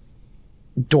mean,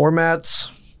 doormats.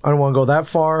 I don't want to go that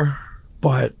far,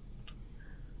 but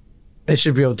they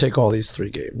should be able to take all these 3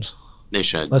 games. They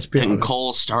should. Let's be honest. And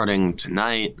Cole starting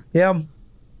tonight. Yeah.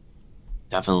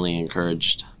 Definitely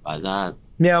encouraged by that.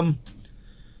 Yeah.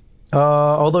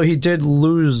 Although he did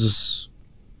lose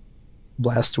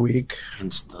last week.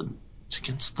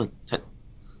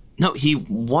 No, he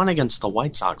won against the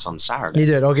White Sox on Saturday. He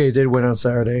did. Okay, he did win on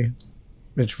Saturday.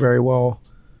 Pitched very well.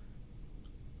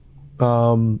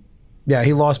 Yeah,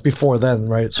 he lost before then,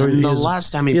 right? So the last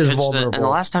time he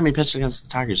pitched against the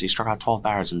Tigers, he struck out 12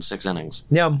 batters in 6 innings.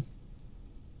 Yeah.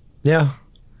 Yeah.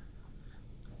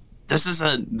 This is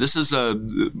a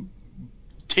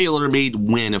tailor-made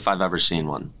win if I've ever seen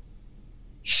one.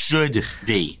 Should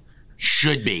be.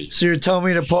 So you're telling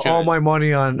me to put all my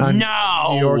money on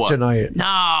New York tonight?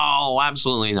 No,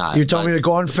 absolutely not. You're telling me to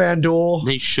go on FanDuel?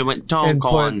 They shouldn't. Don't go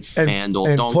on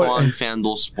FanDuel. Don't go on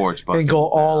FanDuel Sportsbook. And go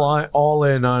all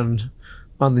in on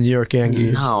the New York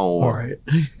Yankees. No. All right.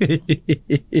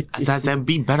 That'd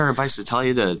be better advice to tell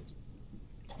you to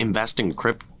invest in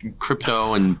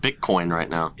crypto and Bitcoin right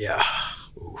now. Yeah.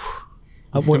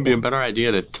 It would be a better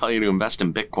idea to tell you to invest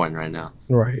in Bitcoin right now.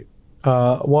 Right.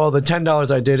 Well, the $10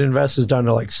 I did invest is down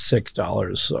to like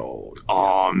 $6. So.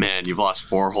 Oh man, you've lost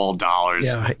 $4 whole.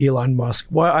 Yeah, Elon Musk.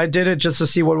 Well, I did it just to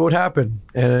see what would happen,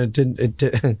 and it didn't. It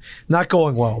did not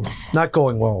going well. Not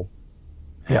going well.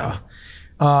 Yeah.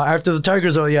 After the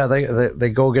Tigers, they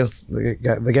go against they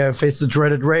got to face the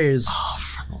dreaded Rays. Oh,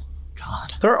 for the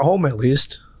God! They're at home at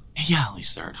least. Yeah, at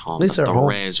least they're at home. At least they're at home.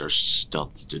 Rays are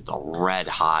still the red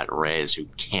hot Rays who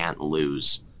can't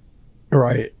lose.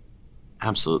 Right.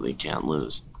 Absolutely can't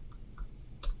lose.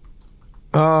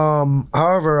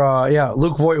 However,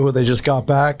 Luke Voigt, who they just got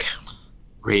back.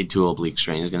 Grade 2 oblique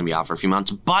strain is going to be out for a few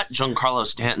months, but Giancarlo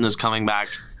Stanton is coming back.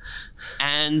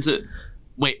 And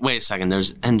wait a second.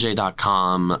 There's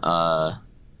NJ.com.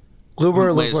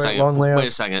 Kluber, wait a second. Long layout. Wait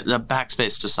a second. The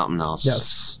backspace to something else.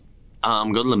 Yes.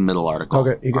 Go to the middle article.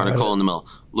 Okay, article in the middle.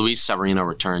 Luis Severino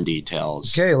return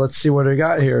details. Okay, let's see what we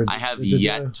got here. I have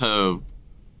yet to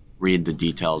read the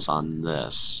details on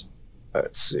this.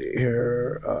 Let's see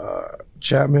here.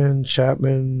 Chapman,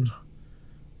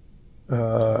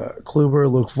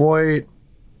 Kluber, Luke Voigt.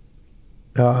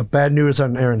 Bad news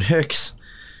on Aaron Hicks.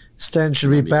 Stanton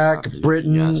should be back.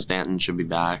 Britton. Yeah, Stanton should be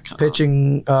back.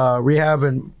 Pitching rehab,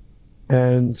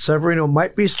 and Severino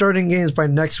might be starting games by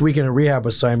next week in a rehab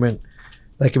assignment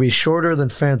that could be shorter than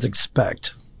fans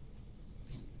expect.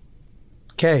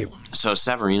 Okay. So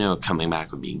Severino coming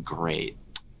back would be great.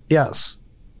 Yes.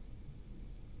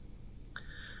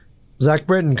 Zach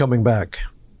Britton coming back.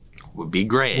 Would be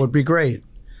great. Would be great.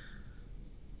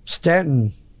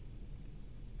 Stanton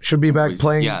should be back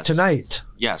playing tonight.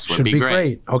 Yes, would should be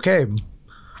great. Okay.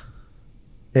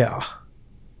 Yeah.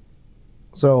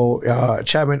 So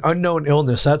Chapman, unknown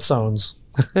illness. That sounds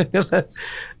that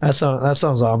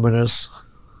sounds ominous.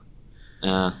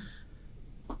 Yeah.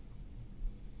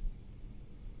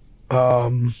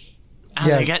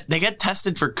 They get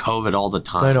tested for COVID all the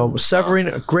time. I know.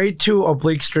 Severino, grade 2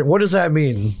 oblique strain. What does that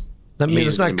mean? That means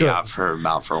it's not good. He's going to be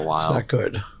out for a while. It's not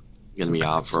good. He's going to be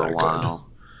out for a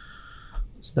while.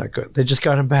 It's not good. They just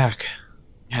got him back.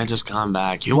 Yeah, just got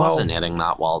back. He wasn't hitting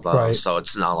that well, though, so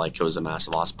it's not like it was a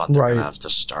massive loss, but they're going to have to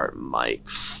start Mike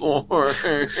Ford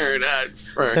at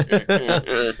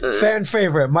first. Fan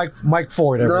favorite, Mike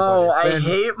Ford, everybody. No, I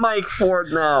hate Mike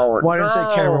Ford now. Why didn't I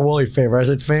say Cameron Woolley favorite? I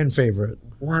said fan favorite.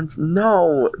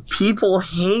 No, people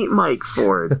hate Mike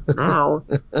Ford now.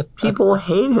 People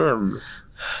hate him.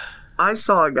 I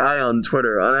saw a guy on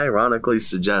Twitter unironically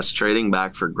suggest trading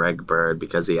back for Greg Bird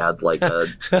because he had like a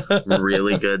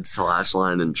really good slash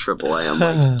line in AAA. I'm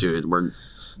like, dude,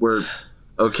 we're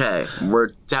okay. We're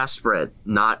desperate,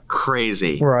 not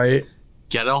crazy. Right.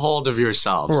 Get a hold of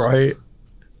yourselves. Right.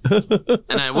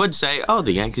 And I would say,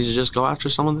 the Yankees just go after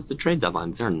someone at the trade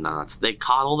deadline. They're not. They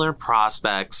coddle their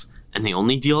prospects, and they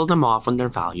only deal them off when their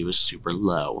value is super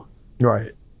low.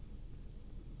 Right.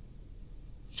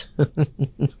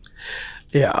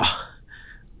 Yeah.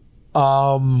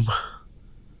 Like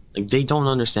they don't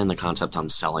understand the concept on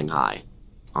selling high.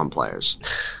 on players.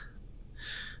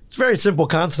 It's a very simple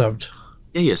concept.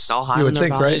 Yeah, you sell high You on would their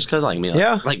think, values, right?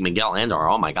 because like Miguel Andor.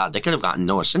 Oh my God, they could have gotten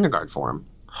Noah Syndergaard for him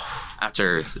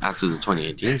after the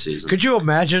 2018 season. Could you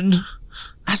imagine?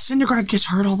 Syndergaard gets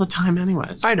hurt all the time,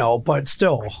 anyways. I know, but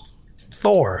still,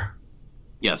 Thor.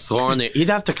 Yeah, Thor. He'd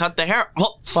have to cut the hair.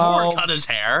 Well, Thor cut his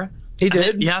hair. He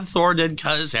did. Yeah, Thor did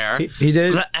cut his hair. He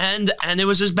did. And it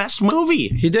was his best movie.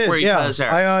 He did. Where he cut his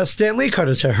hair. Stan Lee cut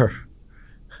his hair.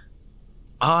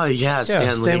 Oh, yeah.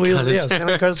 Stan Lee cut his hair. Stan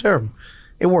Lee cut his hair.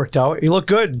 It worked out. He looked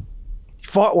good. He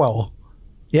fought well.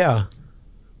 Yeah.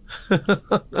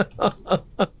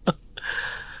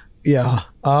 Yeah.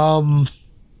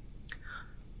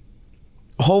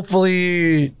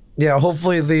 Hopefully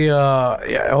hopefully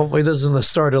this isn't the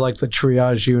start of like the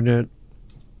triage unit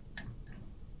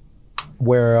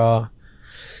where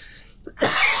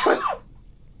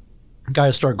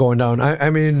guys start going down.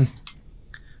 I mean,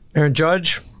 Aaron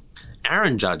Judge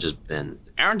has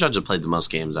played the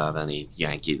most games out of any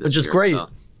Yankee this which is year, great. So.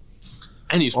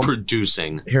 And he's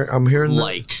producing I'm hearing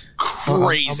like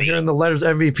crazy. I'm hearing the letters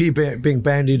MVP being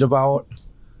bandied about.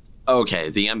 Okay,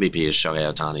 the MVP is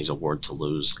Shohei Ohtani's award to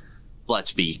lose.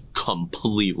 Let's be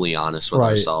completely honest with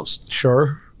ourselves.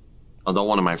 Sure. Although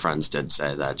one of my friends did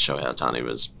say that Shohei Ohtani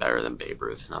was better than Babe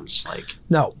Ruth, and I'm just like,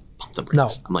 no, pump the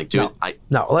brakes. I'm like, dude,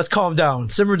 no. Let's calm down,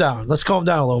 simmer down. Let's calm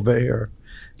down a little bit here.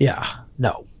 Yeah,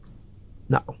 no.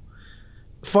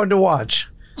 Fun to watch.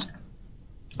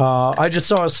 I just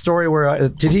saw a story where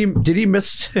did he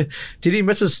miss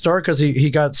his start because he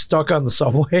got stuck on the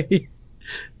subway.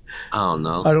 I don't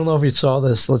know. I don't know if you saw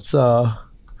this.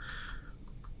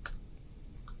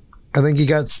 I think he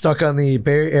got stuck on the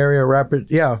Bay Area Rapid.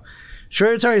 Yeah.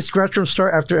 Shohei Ohtani scratched from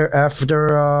start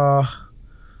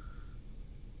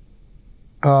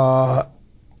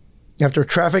after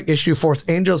traffic issue forced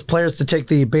Angels players to take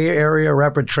the Bay Area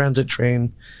Rapid Transit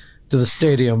train to the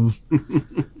stadium.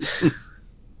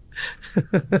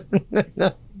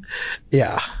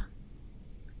 Yeah.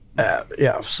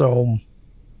 Yeah. So,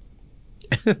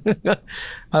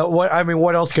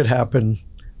 what else could happen?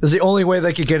 This is the only way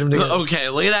they could get him to. Okay,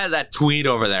 look at that tweet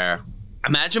over there.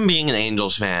 Imagine being an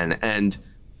Angels fan and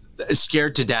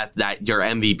scared to death that your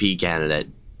MVP candidate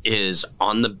is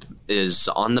on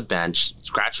the bench,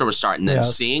 scratch from a start, and then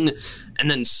seeing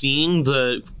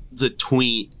the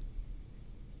tweet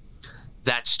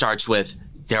that starts with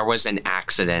 "There was an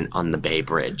accident on the Bay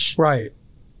Bridge." Right.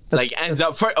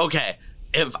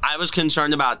 If I was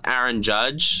concerned about Aaron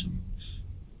Judge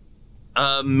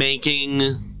making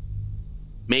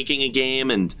a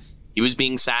game and he was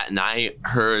being sat, and I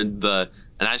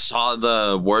saw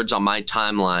the words on my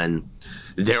timeline,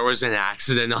 there was an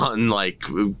accident on like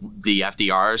the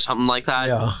FDR or something like that.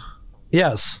 Yeah.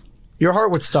 Yes. Your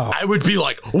heart would stop. I would be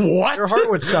like, what? Your heart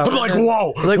would stop. I'm like,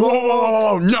 whoa. Like,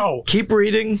 whoa, no. Keep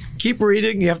reading.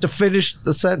 You have to finish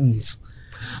the sentence.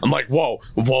 I'm like, whoa.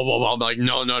 I'm like,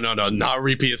 no. Not a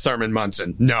repeat of Thurman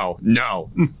Munson. No.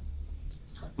 I'm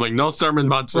like, no Thurman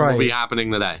Munson will be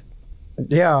happening today.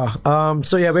 Yeah.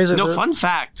 So yeah, basically. No, fun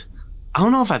fact. I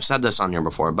don't know if I've said this on here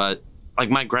before, but like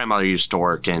my grandmother used to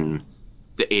work in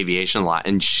the aviation lot,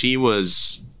 and she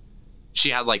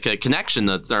had like a connection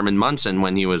to Thurman Munson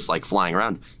when he was like flying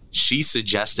around. She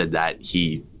suggested that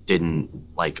he didn't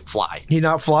like fly. He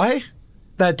not fly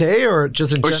that day, or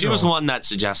just in general? Or she was the one that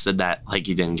suggested that like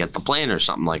he didn't get the plane or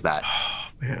something like that. Oh,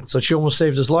 man, so she almost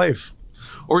saved his life.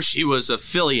 Or she was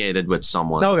affiliated with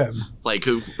someone. Okay. Like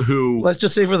who let's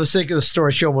just say for the sake of the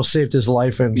story, she almost saved his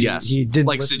life, and he didn't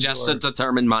like suggested to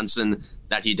Thurman Munson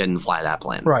that he didn't fly that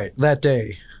plane. Right, that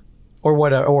day. Or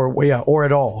what or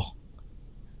at all.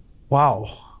 Wow.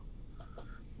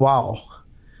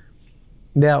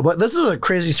 Yeah, but this is a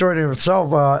crazy story in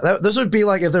itself. This would be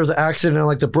like if there was an accident on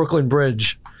like the Brooklyn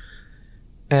Bridge,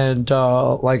 and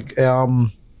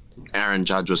Aaron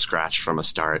Judge was scratched from a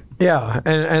start. Yeah,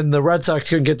 and the Red Sox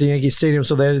couldn't get to Yankee Stadium,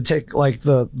 so they had to take like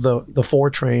the 4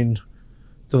 train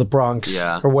to the Bronx,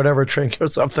 or whatever train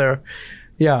goes up there.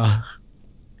 Yeah,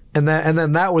 and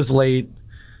then that was late,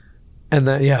 and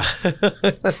then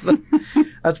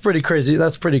that's pretty crazy.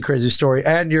 That's a pretty crazy story.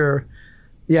 And your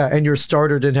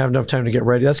starter didn't have enough time to get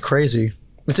ready. That's crazy.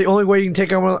 It's the only way you can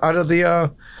take him out of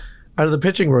the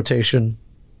pitching rotation.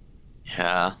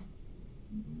 Yeah.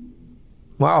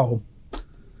 Wow.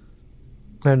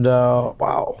 And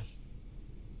wow.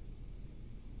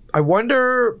 I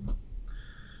wonder,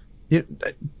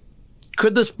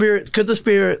 could this be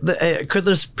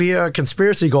a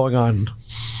conspiracy going on?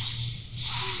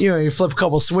 You flip a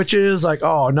couple switches, like,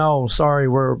 oh no, sorry,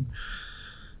 the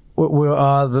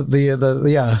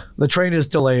train is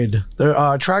delayed.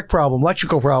 The track problem,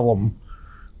 electrical problem.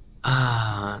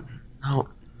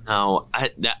 No,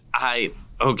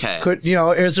 okay. Could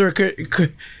is there I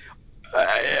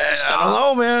don't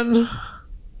know, man.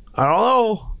 I don't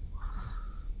know.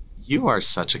 You are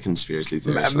such a conspiracy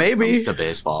theorist. Maybe. When it comes to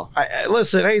baseball.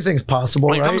 Listen, anything's possible.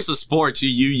 When it right? comes to sports,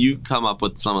 you come up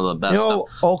with some of the best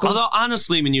stuff. Although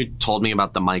honestly, when you told me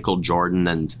about the Michael Jordan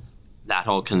and that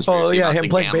whole conspiracy about him the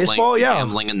playing baseball,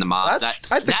 gambling in the mob,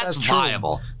 I think that's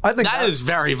viable. True. I think that is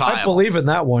very viable. I believe in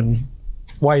that one.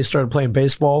 Why he started playing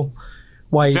baseball?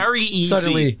 Why very he easy.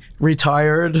 Suddenly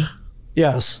retired?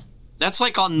 Yes. That's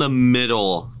like on the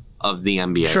middle of the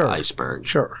NBA iceberg.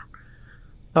 Sure.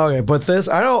 Okay, but this,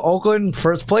 I know Oakland,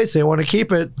 first place, they want to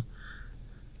keep it.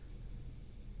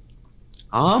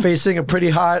 Facing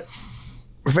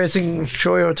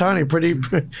Shohei Ohtani, pretty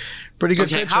good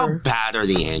pitcher. How bad are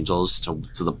the Angels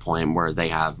to the point where they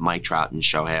have Mike Trout and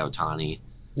Shohei Ohtani?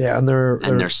 Yeah, and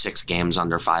they're 6 games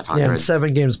under 500. Yeah, and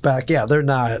 7 games back. Yeah, they're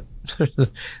not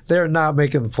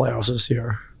making the playoffs this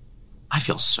year. I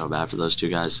feel so bad for those two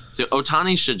guys. So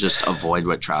Ohtani should just avoid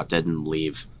what Trout did and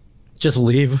leave. Just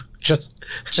leave. Just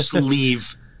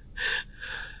leave.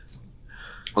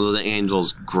 Although the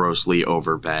Angels grossly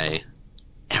overpay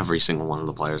every single one of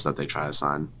the players that they try to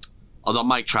sign. Although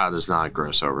Mike Trout is not a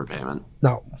gross overpayment.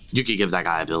 No. You could give that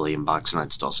guy $1 billion and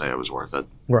I'd still say it was worth it.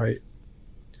 Right.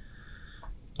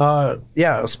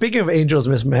 Yeah, speaking of Angels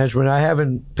mismanagement, I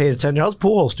haven't paid attention. How's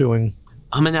Pujols doing?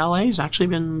 In LA, he's actually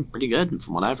been pretty good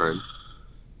from what I've heard.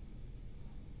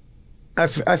 I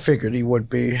figured he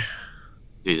would be.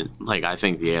 Dude, I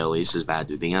think the AL East is bad,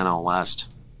 dude. The NL West.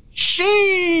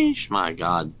 Sheesh! My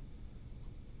God.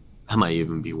 That might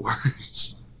even be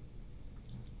worse.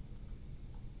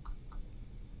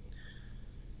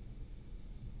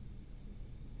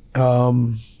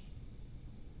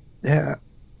 Yeah.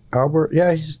 Albert,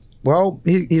 yeah, he's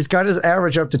got his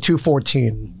average up to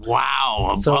 214.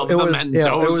 Wow, above the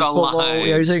Mendoza line.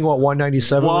 Yeah, he's hitting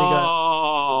 197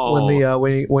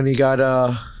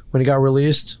 when he got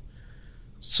released.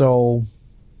 So,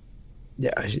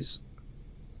 yeah, he's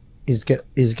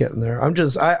getting there. I'm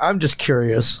just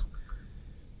curious.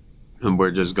 And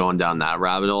we're just going down that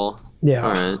rabbit hole. Yeah.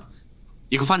 All right.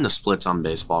 You can find the splits on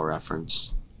Baseball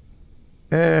Reference.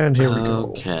 And here we go.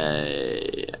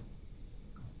 Okay.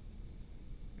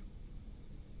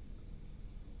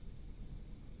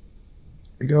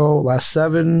 Here we go. Last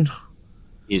 7.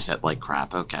 He's hit like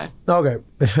crap. Okay. Okay.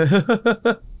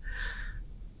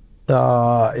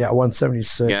 Yeah,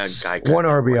 176. Yeah, one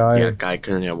RBI. Yeah, guy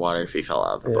couldn't hit water if he fell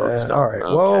out of the boat. All right.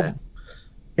 Okay.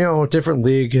 Well, different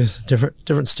league,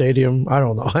 different stadium. I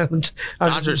don't know.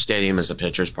 Dodger Stadium is a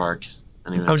pitcher's park.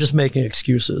 Anyway. I'm just making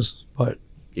excuses, but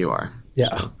you are.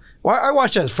 Yeah. So. Well, I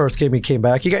watched that first game he came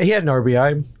back. He had an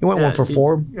RBI. He went 1 for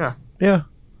 4. Yeah. Yeah.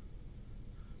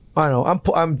 I know.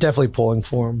 I'm definitely pulling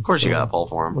for him. Of course, you got to pull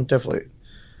for him. I'm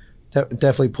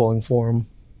definitely pulling for him.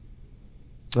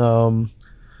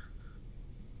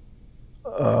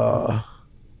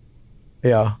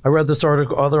 Yeah. I read this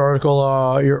other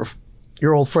article.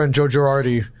 Your old friend Joe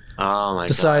Girardi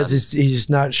decides he's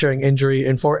not sharing any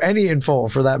info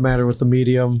for that matter with the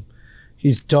medium.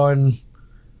 He's done.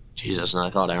 Jesus, and I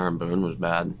thought Aaron Boone was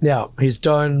bad. Yeah, he's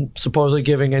done supposedly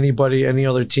giving any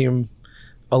other team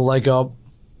a leg up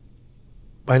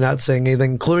by not saying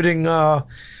anything, including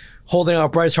holding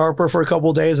out Bryce Harper for a couple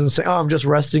of days and saying, "Oh, I'm just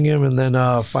resting him," and then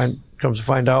comes to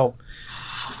find out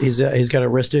he's got a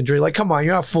wrist injury. Like, come on,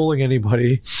 you're not fooling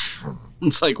anybody.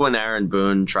 It's like when Aaron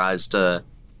Boone tries to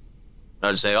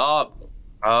say,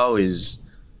 "Oh, he's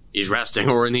resting,"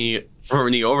 or when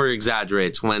he over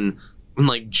exaggerates when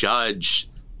like Judge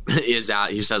is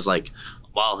out, he says like,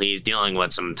 "Well, he's dealing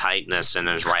with some tightness in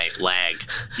his right leg,"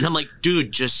 and I'm like,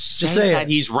 "Dude, just say that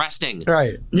he's resting,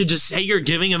 right? You just say you're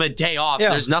giving him a day off. Yeah.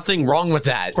 There's nothing wrong with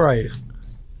that, right?"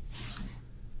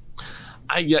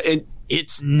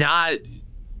 It's not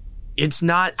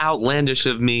outlandish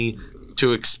of me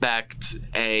to expect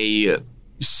a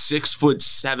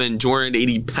 6'7",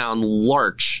 280-pound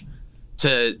larch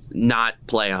to not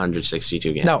play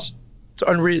 162 games. No, it's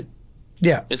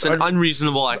Yeah, it's an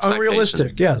unreasonable expectation.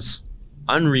 Unrealistic, yes.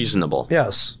 Unreasonable,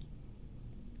 yes,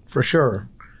 for sure.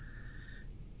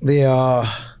 Yeah.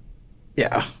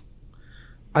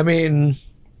 I mean,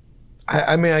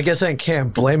 I guess I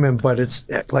can't blame him, but it's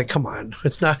like, come on,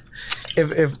 it's not.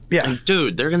 If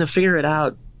dude, they're gonna figure it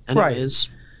out anyways.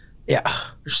 Right. Yeah,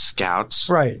 they're scouts.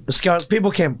 Right, the scouts. People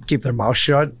can't keep their mouth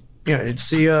shut.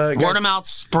 It's word of mouth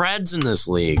spreads in this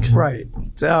league. Right.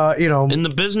 In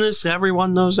the business,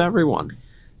 everyone knows everyone.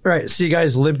 Right. See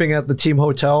guys limping at the team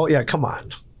hotel. Yeah, come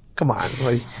on.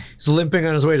 Like, he's limping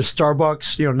on his way to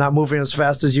Starbucks. Not moving as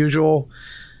fast as usual.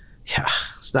 Yeah,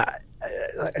 it's not.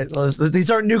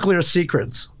 These aren't nuclear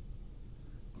secrets.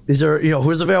 These are,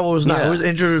 who's available, who's not, who's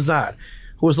injured, who's not,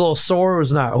 who's a little sore,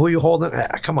 who's not, who are you holding?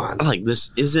 Come on. Like,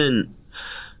 this isn't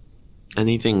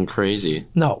anything crazy.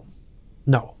 No,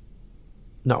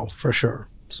 for sure.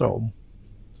 So,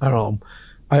 I don't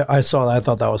know. I saw that. I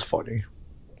thought that was funny.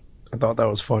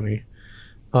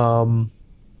 Don't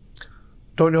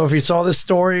know if you saw this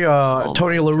story.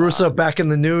 Tony La Russa back in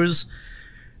the news.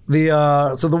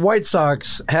 So the White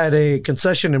Sox had a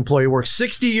concession employee work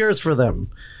 60 years for them.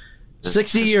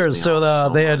 60 years. So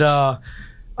they had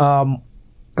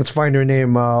let's find her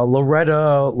name.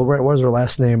 Loretta. What was her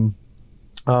last name?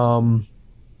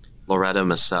 Loretta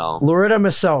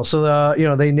Missel. So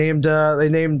they named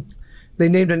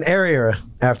an area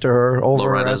after her over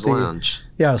Loretta's at the Lounge.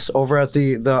 Yes, over at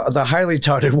the highly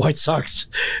touted White Sox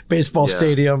baseball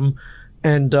stadium.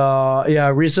 And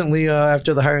recently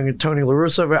after the hiring of Tony La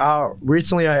Russa,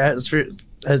 recently as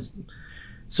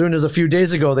soon as a few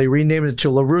days ago, they renamed it to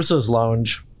La Russa's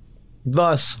Lounge,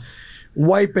 thus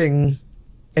wiping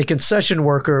a concession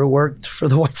worker who worked for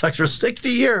the White Sox for 60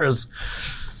 years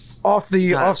off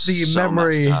the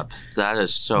memory. Messed up. That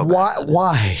is so bad.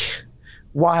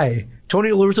 Why?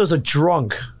 Tony La Russa's a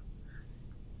drunk.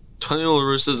 Tony La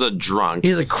Russa's a drunk.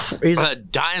 He's a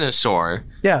dinosaur.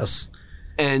 Yes.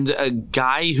 And a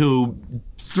guy who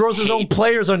throws his own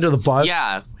players under the bus.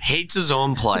 Yeah, hates his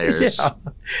own players. Yeah.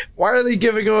 Why are they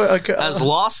giving has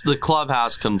lost the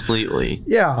clubhouse completely.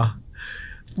 Yeah.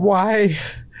 Why?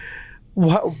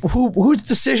 Whose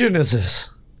decision is this?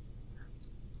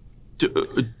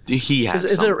 He has.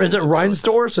 Is it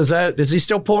Reinsdorf? Is he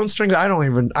still pulling strings? I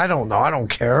don't know. I don't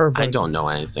care. I don't know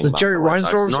anything about Jerry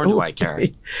Reinsdorf. Nor do I care.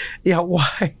 Yeah.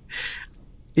 Why?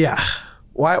 Yeah.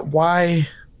 Why?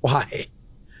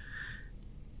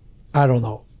 I don't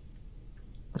know.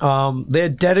 They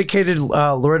had dedicated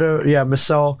Loretta,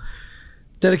 Missel,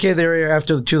 dedicated the area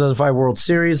after the 2005 World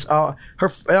Series. Some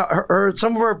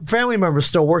of her family members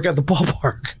still work at the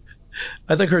ballpark.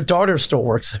 I think her daughter still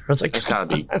works there. I was like, that's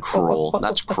gotta be cruel.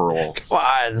 That's cruel. Come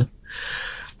on.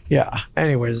 Yeah.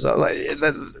 Anyways,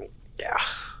 yeah.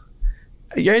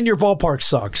 And your ballpark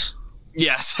sucks.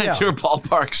 Yes, and your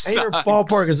ballpark sucks. And your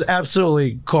ballpark is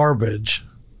absolutely garbage.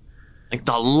 Like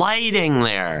the lighting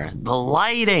there, the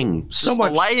lighting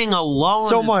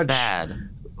alone is bad.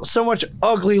 So much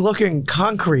ugly looking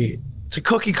concrete. It's a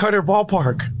cookie cutter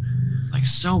ballpark. It's like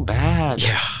so bad.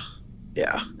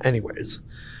 Yeah. Anyways,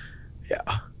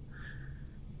 yeah.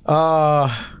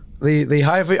 The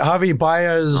Javi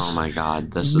Baez. Oh my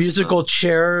God! This musical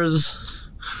chairs.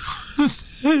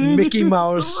 Mickey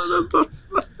Mouse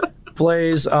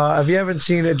plays. If you haven't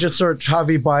seen it, just search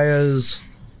Javi Baez.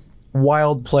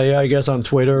 Wild play, I guess, on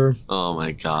Twitter. Oh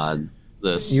my God!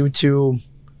 You too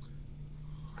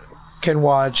can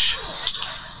watch.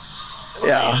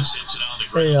 Yeah.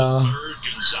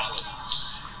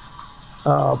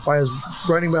 Baez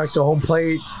running back to home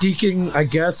plate, deking, I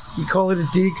guess you call it a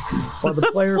deke. While the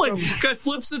player guy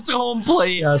flips it to home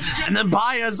plate, yes. And then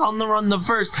Baez on the run, the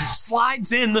first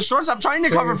slides in, the shortstop trying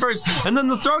to cover first, and then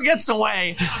the throw gets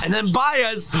away, and then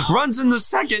Baez runs in the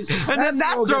second, and then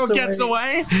that throw gets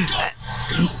away.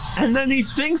 And then he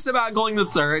thinks about going to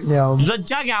third. Yeah. The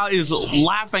dugout is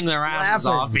laughing their asses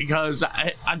off because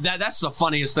that's the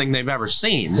funniest thing they've ever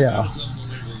seen. Yeah.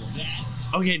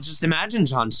 Okay, just imagine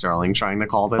John Sterling trying to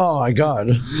call this. Oh my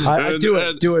God! I do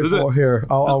it for here.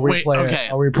 I'll replay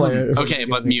it. I'll replay it. Okay,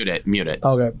 but mute it.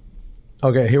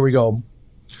 Okay. Here we go.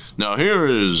 Now here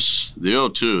is the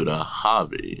 0-2 to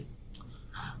Javi,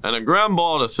 and a ground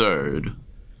ball to third.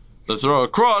 The throw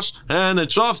across, and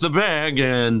it's off the bag,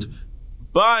 and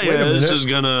Baez is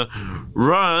gonna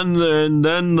run, and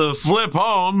then the flip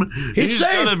home. He's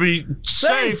gonna be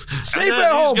safe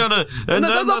at home. And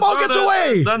then the ball gets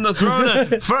away. Then the throw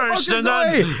to first, and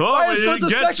then he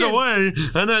gets away,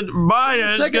 and then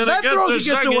Baez gonna get to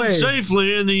second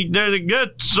safely, and he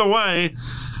gets away,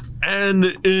 and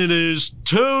it is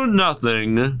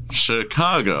 2-0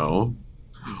 Chicago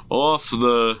off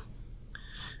the.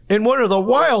 In one of the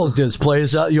wildest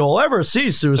plays that you'll ever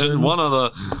see, Susan. In one of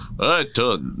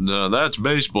the, that's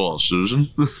baseball, Susan.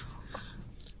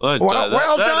 Well done.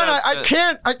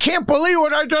 I can't believe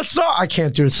what I just saw. I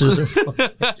can't do it, Susan.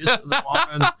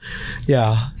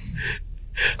 Yeah.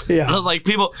 Like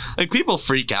people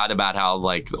freak out about how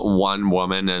like one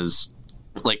woman is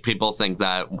like people think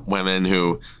that women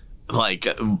who like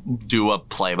do a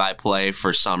play-by-play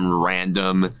for some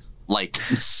random like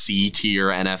C-tier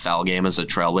NFL game as a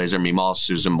trailblazer. Meanwhile,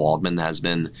 Susan Waldman has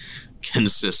been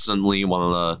consistently one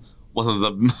of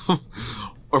the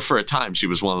or for a time she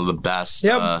was one of the best.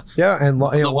 And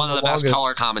one of the best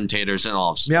color commentators in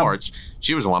all of sports. Yep.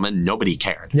 She was a woman. Nobody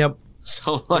cared. Yep.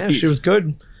 So like, she was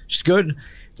good. She's good.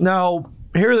 Now,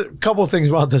 here are a couple of things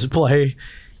about this play.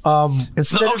 There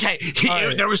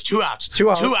was 2 outs. Two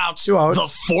outs.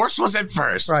 The force was at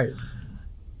first. Right.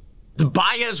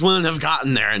 Baez wouldn't have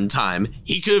gotten there in time.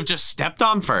 He could have just stepped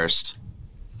on first.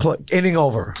 Inning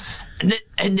over.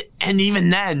 And even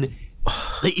then,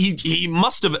 he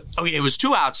must have. Okay, it was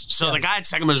 2 outs, so the guy at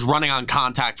second was running on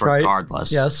contact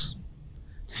regardless. Right. Yes.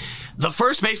 The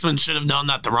first baseman should have known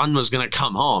that the run was going to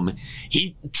come home.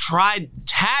 He tried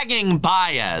tagging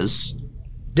Baez.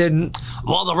 Didn't.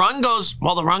 While the run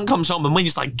comes home, and when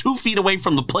he's like 2 feet away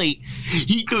from the plate,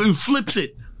 he flips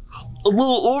it. A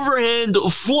little overhand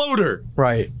floater.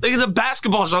 Right. Like the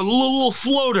basketball is a little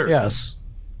floater. Yes.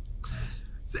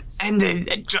 And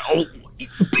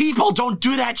people don't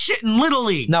do that shit in Little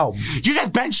League. No. You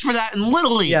get benched for that in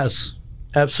Little League. Yes.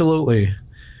 Absolutely.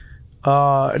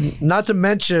 Not to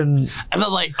mention.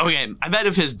 I bet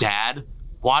if his dad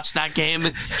watched that game,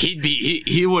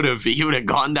 he would have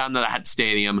gone down to that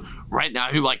stadium right now.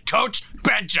 He'd be like, Coach,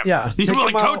 bench him. Yeah, he'd be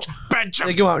like, Coach, bench him.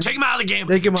 Take him out of the game.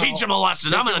 Teach him a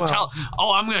lesson. I'm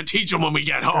gonna teach him when we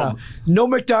get home. Yeah. No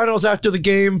McDonald's after the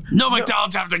game. No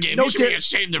McDonald's after the game. You should be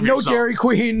ashamed of yourself. No Dairy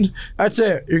Queen. That's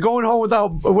it. You're going home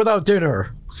without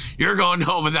dinner. You're going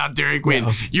home without Dairy Queen.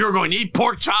 Yeah. You're going to eat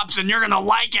pork chops and you're gonna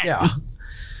like it. Yeah.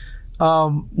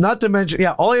 Not to mention,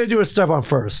 all you had to do is step on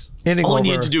first. All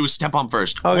you need to do is step on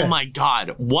first. Okay. Oh my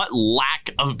God. What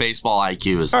lack of baseball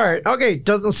IQ is that? All right. Okay.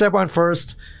 Doesn't step on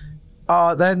first.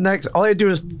 Then next, all you had to do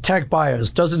is tag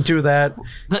Baez. Doesn't do that.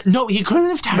 No, he couldn't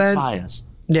have tagged Baez.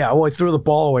 Yeah. Well, he threw the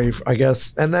ball away, I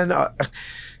guess. And then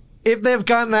if they've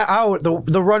gotten that out,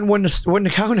 the run wouldn't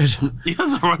have counted. Yeah,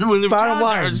 the run wouldn't have counted.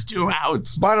 Line. There was 2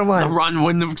 outs. Bottom line. The run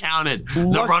wouldn't have counted.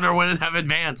 The runner wouldn't have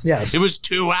advanced. Yes. It was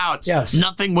 2 outs. Yes.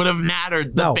 Nothing would have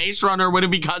mattered. The base runner would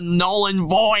have become null and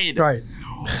void. Right.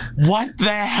 What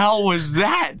the hell was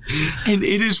that? And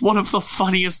it is one of the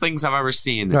funniest things I've ever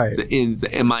seen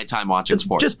in my time watching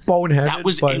sports. Just boneheaded. That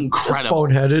was incredible.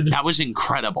 Boneheaded. That was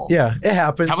incredible. Yeah, it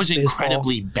happens. That was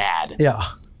incredibly bad.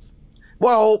 Yeah.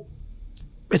 Well,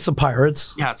 it's the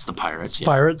Pirates. Yeah, it's the Pirates. Yeah.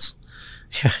 Pirates.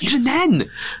 Yeah. Even then,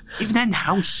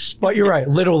 how stupid. But you're right.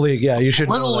 Little League, yeah, you should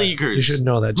know Little Leaguers. You should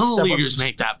know that. Little Leaguers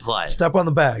make that play. Step on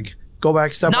the bag. Go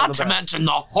back, step on the bag. Not to mention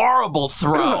the horrible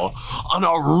throw on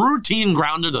a routine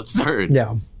grounder to third.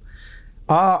 Yeah.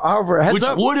 However, which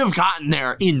would have gotten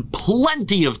there in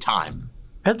plenty of time.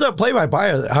 Heads up play by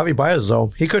Javi Baez,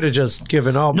 though. He could have just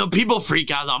given up. No, people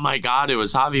freak out. Oh, my God, it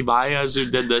was Javi Baez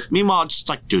who did this. Meanwhile, it's just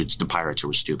like, dude, it's the Pirates who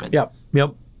were stupid. Yep.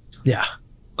 Yeah.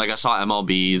 Like, I saw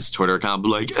MLB's Twitter account be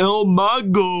like, El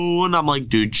Mago. And I'm like,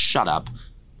 dude, shut up.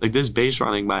 Like, this base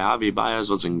running by Javi Baez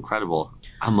was incredible.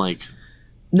 I'm like...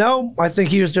 No, I think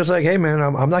he was just like, hey, man,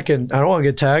 I'm not getting... I don't want to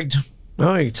get tagged. I don't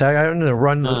want to get tagged. I'm going to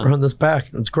run this back.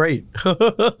 It's great. And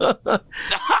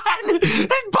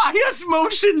Baez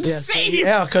motion save.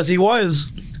 Yeah, because he was.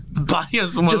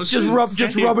 Baez motion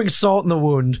just rubbing salt in the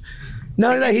wound.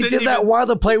 Not that he did that while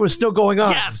the play was still going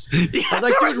on. Yes.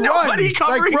 Like, there was nobody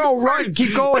covering. Like, bro, run,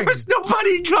 keep going. There was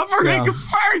nobody covering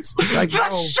first. Like,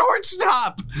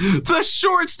 the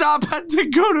shortstop had to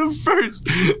go to first,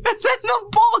 and then the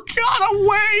ball got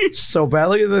away so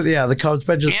badly that the Cubs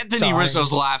bench is Anthony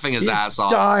Rizzo's laughing his ass off.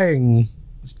 Dying.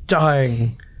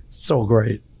 So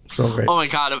great. Oh my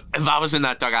God! If I was in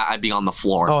that dugout, I'd be on the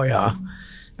floor. Oh yeah,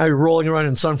 I'd be rolling around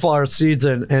in sunflower seeds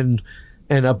and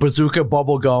a bazooka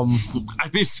bubble gum.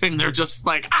 I'd be sitting there just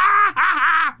like,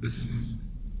 ah!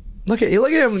 Look at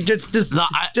him, just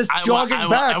jogging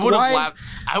back. I would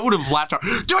have laughed.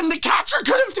 Dude, the catcher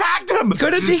could have tagged him. The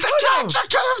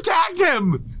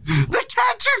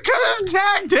catcher could have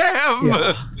tagged him.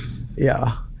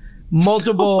 Yeah.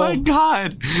 Multiple. Oh my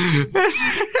God.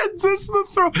 Just the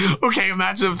throw. Okay,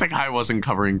 imagine if the guy wasn't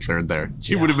covering third there.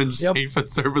 He would have been safe at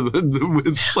third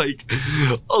with like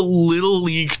a Little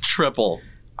League triple.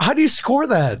 How do you score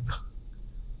that?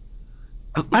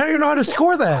 I don't even know how to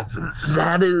score that.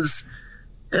 That is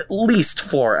at least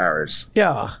 4 errors.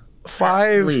 Yeah.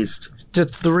 5 to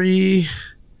 3.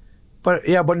 But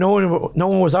no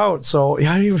one was out, so I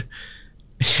don't even.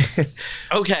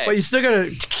 Okay, but you still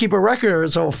gotta keep a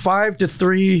record. So 5 to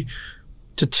 3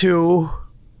 to 2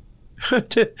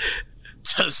 to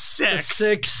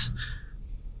 6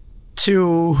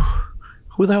 to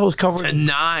who the hell was covering to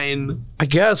 9? I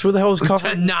guess who the hell was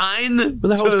covering to 9? Who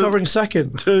the hell was covering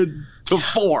second? To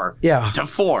 4. Yeah, to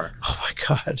 4. Oh my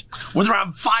God! With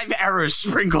around 5 errors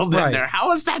sprinkled in there.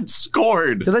 How is that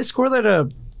scored? Did they score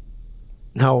that?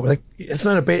 No, like it's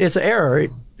not a base. It's an error.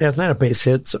 Right? Yeah, it's not a base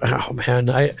hit. So, oh man,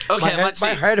 let's see.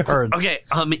 My head hurts. Okay,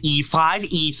 E5,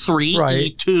 E3,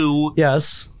 right. E2.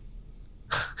 Yes.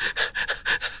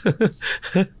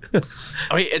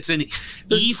 I mean, it's an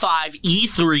E5,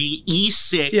 E3,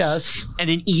 E6, yes, and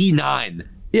an E9.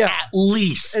 Yeah, at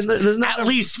least. And there's not at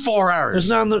least 4 hours. There's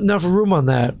not enough room on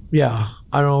that. Yeah,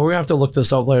 I don't know. We're gonna have to look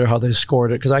this up later how they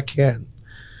scored it because I can't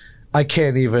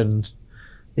even.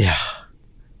 Yeah,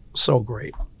 so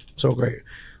great.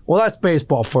 Well, that's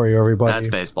baseball for you, everybody. That's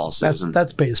baseball, Susan.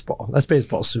 That's baseball. That's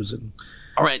baseball, Susan.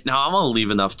 All right, now I'm gonna leave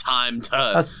enough time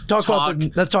to let's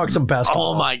talk some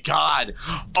basketball. Oh my god!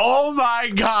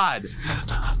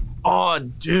 Oh,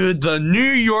 dude, the New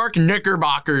York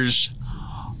Knickerbockers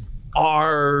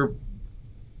are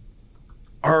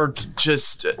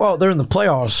just they're in the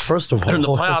playoffs. First of all, they're in the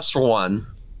playoffs for one.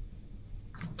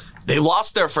 They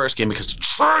lost their first game because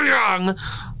Trae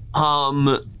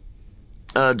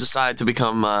Young decided to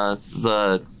become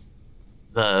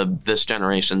this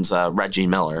generation's Reggie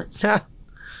Miller.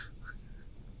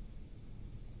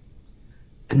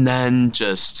 And then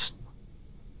just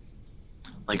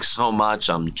like so much,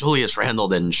 Julius Randle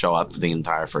didn't show up for the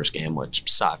entire first game, which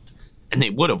sucked. And they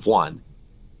would have won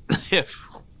if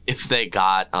they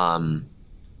got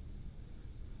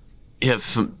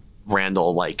if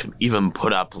Randle like even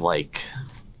put up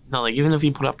even if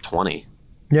he put up 20.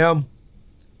 Yeah.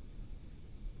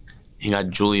 You got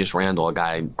Julius Randle, he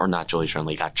got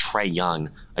Trae Young,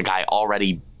 a guy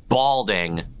already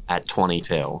balding at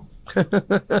 22.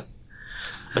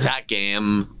 But that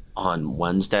game on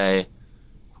Wednesday,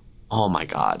 oh my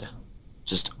God.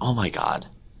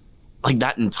 Like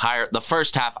the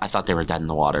first half, I thought they were dead in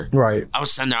the water. Right. I was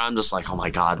sitting there, I'm just like, oh my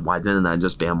God, why didn't I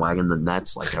just bandwagon the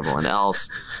Nets like everyone else?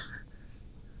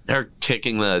 They're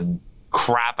kicking the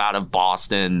crap out of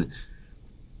Boston.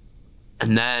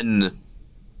 And then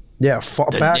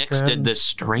the Knicks did this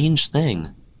strange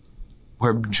thing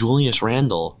where Julius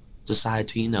Randle decided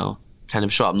to, kind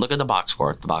of show up. Look at the box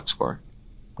score.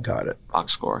 Got it.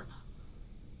 Box score.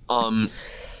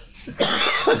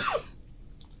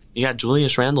 Yeah,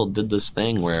 Julius Randle did this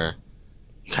thing where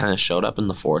he kind of showed up in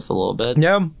the fourth a little bit.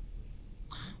 Yeah.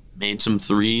 Made some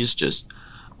threes.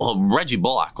 Reggie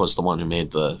Bullock was the one who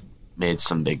made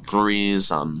some big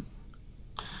threes.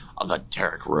 About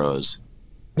Derrick Rose.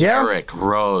 Yeah. Derrick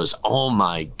Rose. Oh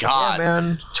my God. Yeah,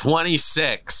 man.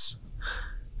 26.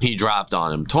 He dropped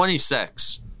on him.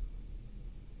 26.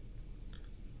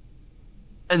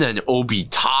 And then Obi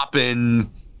Toppin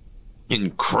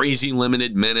in crazy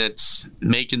limited minutes,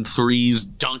 making threes,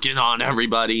 dunking on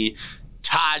everybody.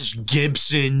 Taj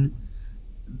Gibson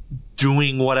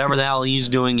doing whatever the hell he's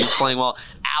doing. He's playing well.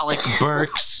 Alec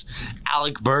Burks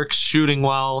shooting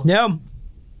well. Yeah.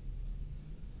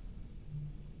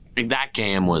 That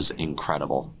game was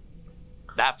incredible.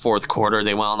 That fourth quarter,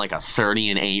 they went on like a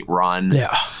 30-8 run.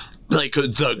 Yeah. Like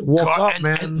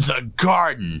the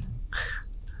Garden.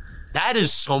 That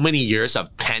is so many years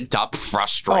of pent-up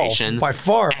frustration. By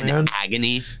far, and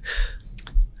agony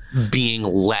being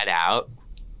let out.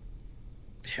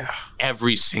 Yeah.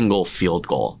 Every single field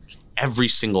goal, every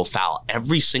single foul,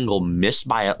 every single miss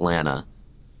by Atlanta.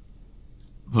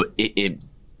 It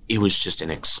was just an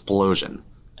explosion.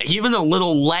 Even a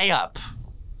little layup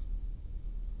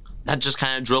that just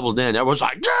kind of dribbled in. Everyone's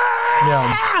like,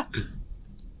 yeah.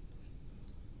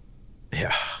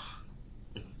 Yeah.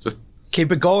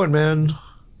 Keep it going, man.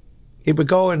 Keep it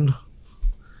going.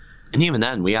 And even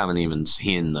then, we haven't even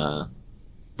seen the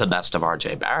best of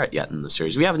RJ Barrett yet in the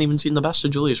series. We haven't even seen the best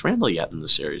of Julius Randle yet in the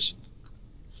series.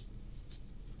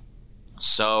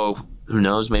 So, who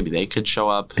knows? Maybe they could show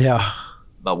up. Yeah.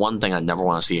 But one thing I never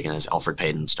want to see again is Elfrid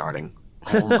Payton starting.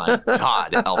 Oh my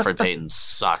God, Elfrid Payton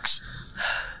sucks.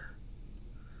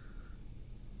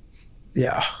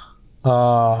 Yeah.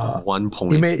 1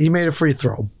 point. He made a free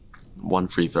throw. 1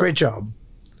 free throw. Great job.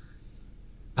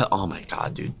 But, oh my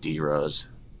God, dude, D-Rose.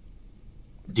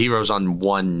 D-Rose on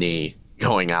one knee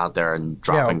going out there and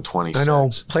dropping 26. I know,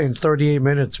 playing 38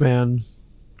 minutes, man.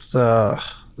 It's the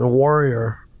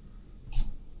warrior.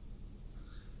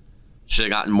 Should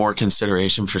have gotten more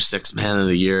consideration for Sixth Man of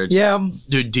the Year.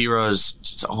 Dude,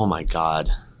 D-Rose, oh my God.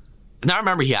 And I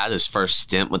remember he had his first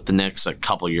stint with the Knicks a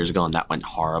couple years ago, and that went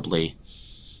horribly.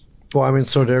 Well, I mean,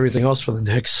 so did everything else for the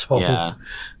Knicks. So. Yeah.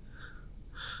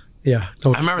 Yeah. I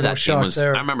remember that team was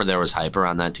there. I remember there was hype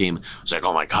around that team. It was like,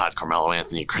 oh my God, Carmelo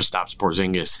Anthony, Kristaps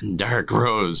Porzingis, and Derrick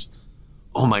Rose.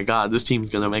 Oh my God, this team's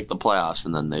going to make the playoffs.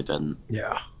 And then they didn't.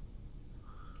 Yeah.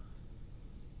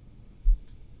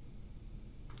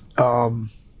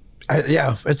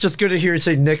 It's just good to hear you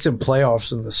say Knicks and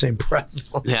playoffs in the same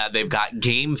breath. Yeah, they've got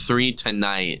Game 3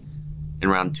 tonight in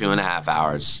around 2.5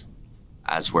 hours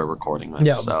as we're recording this.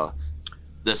 Yeah. So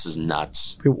this is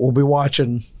nuts. We'll be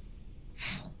watching.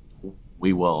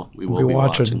 We will be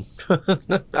watching.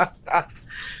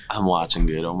 I'm watching,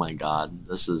 dude. Oh my god,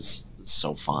 this is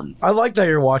so fun. I like that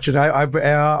you're watching. I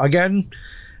again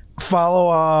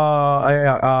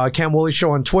follow Cam Woolley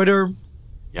show on Twitter.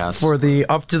 Yes. For the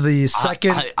up to the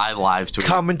second I live tweet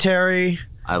commentary.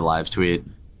 I live tweet.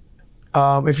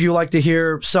 If you like to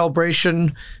hear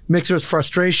celebration mixed with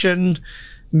frustration,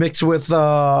 mixed with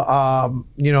apathy,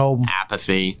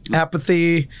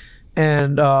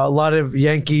 and a lot of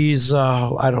Yankees.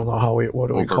 I don't know what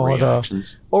do we call it?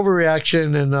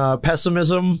 Overreaction and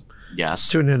pessimism. Yes.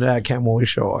 Tune into that Cam Woolley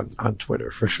show on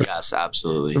Twitter for sure. Yes,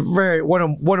 absolutely.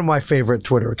 One of my favorite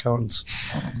Twitter accounts,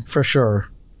 for sure.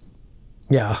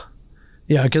 Yeah,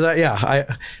 because I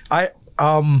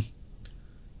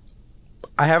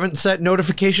haven't set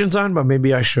notifications on, but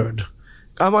maybe I should.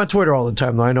 I'm on Twitter all the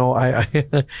time, though. I know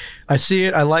I see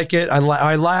it, I like it, I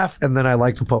laugh, and then I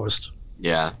like the post.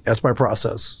 Yeah, that's my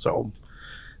process. So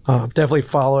definitely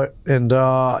follow it, and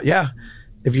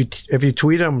if you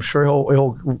tweet him, I'm sure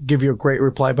he'll give you a great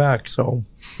reply back. So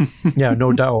yeah,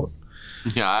 no doubt.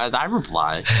 Yeah, I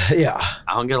reply. Yeah,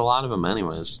 I don't get a lot of them,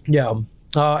 anyways. Yeah.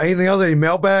 Anything else? Any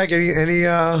mailbag? Any?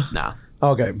 No.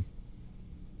 Okay.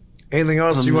 Anything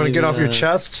else you want to get off your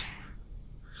chest?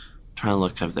 Trying to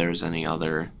look if there's any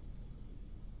other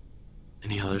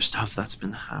stuff that's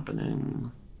been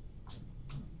happening.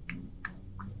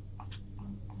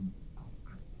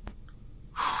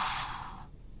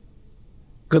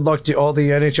 Good luck to all the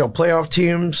NHL playoff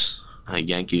teams. A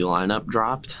Yankee lineup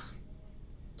dropped.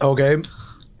 Okay.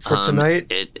 For tonight?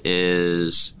 It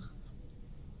is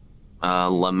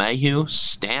LeMahieu,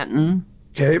 Stanton.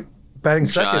 Okay. Batting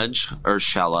second. Judge,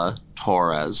 Urshela,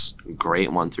 Torres.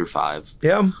 Great 1 through 5.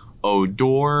 Yeah.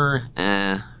 Odor,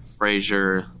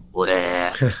 Frazier,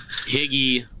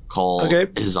 Higgy, Cole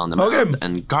is on the mound.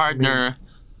 And Gardner,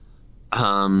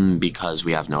 because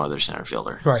we have no other center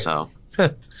fielder. Right. So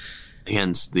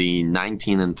against the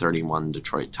 19-31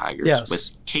 Detroit Tigers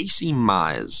with Casey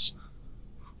Mize,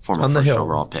 former first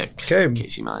overall pick. Okay.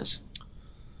 Casey Mize.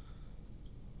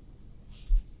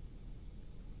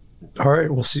 All right,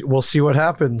 we'll see what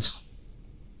happens.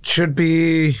 Should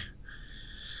be,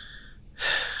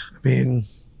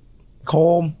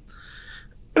 Cole.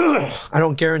 I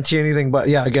don't guarantee anything, but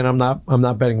yeah, again, I'm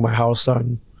not betting my house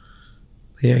on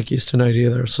the Yankees tonight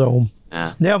either. So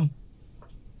yeah.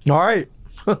 All right.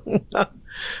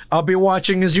 I'll be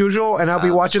watching as usual, and I'll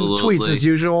be watching the tweets as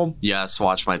usual. Yes,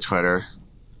 watch my Twitter.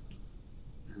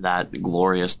 That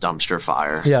glorious dumpster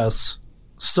fire. Yes,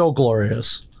 so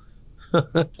glorious.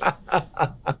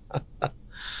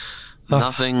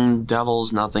 Nothing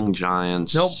Devils, nothing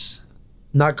Giants. Nope.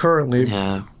 Not currently.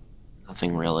 Yeah.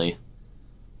 Nothing really.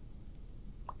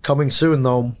 Coming soon,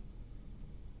 though.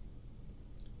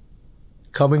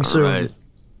 Coming soon.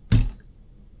 All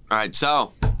right,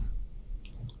 so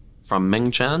from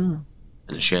Ming Chen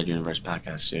and the Shared Universe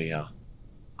Podcast Studio,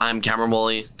 I'm Cameron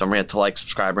Woolley. Don't forget to like,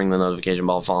 subscribe, ring the notification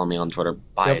bell, follow me on Twitter,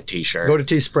 buy a t-shirt. Go to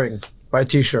Teespring, buy a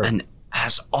t-shirt. And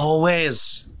as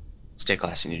always, stay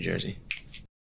classy, New Jersey.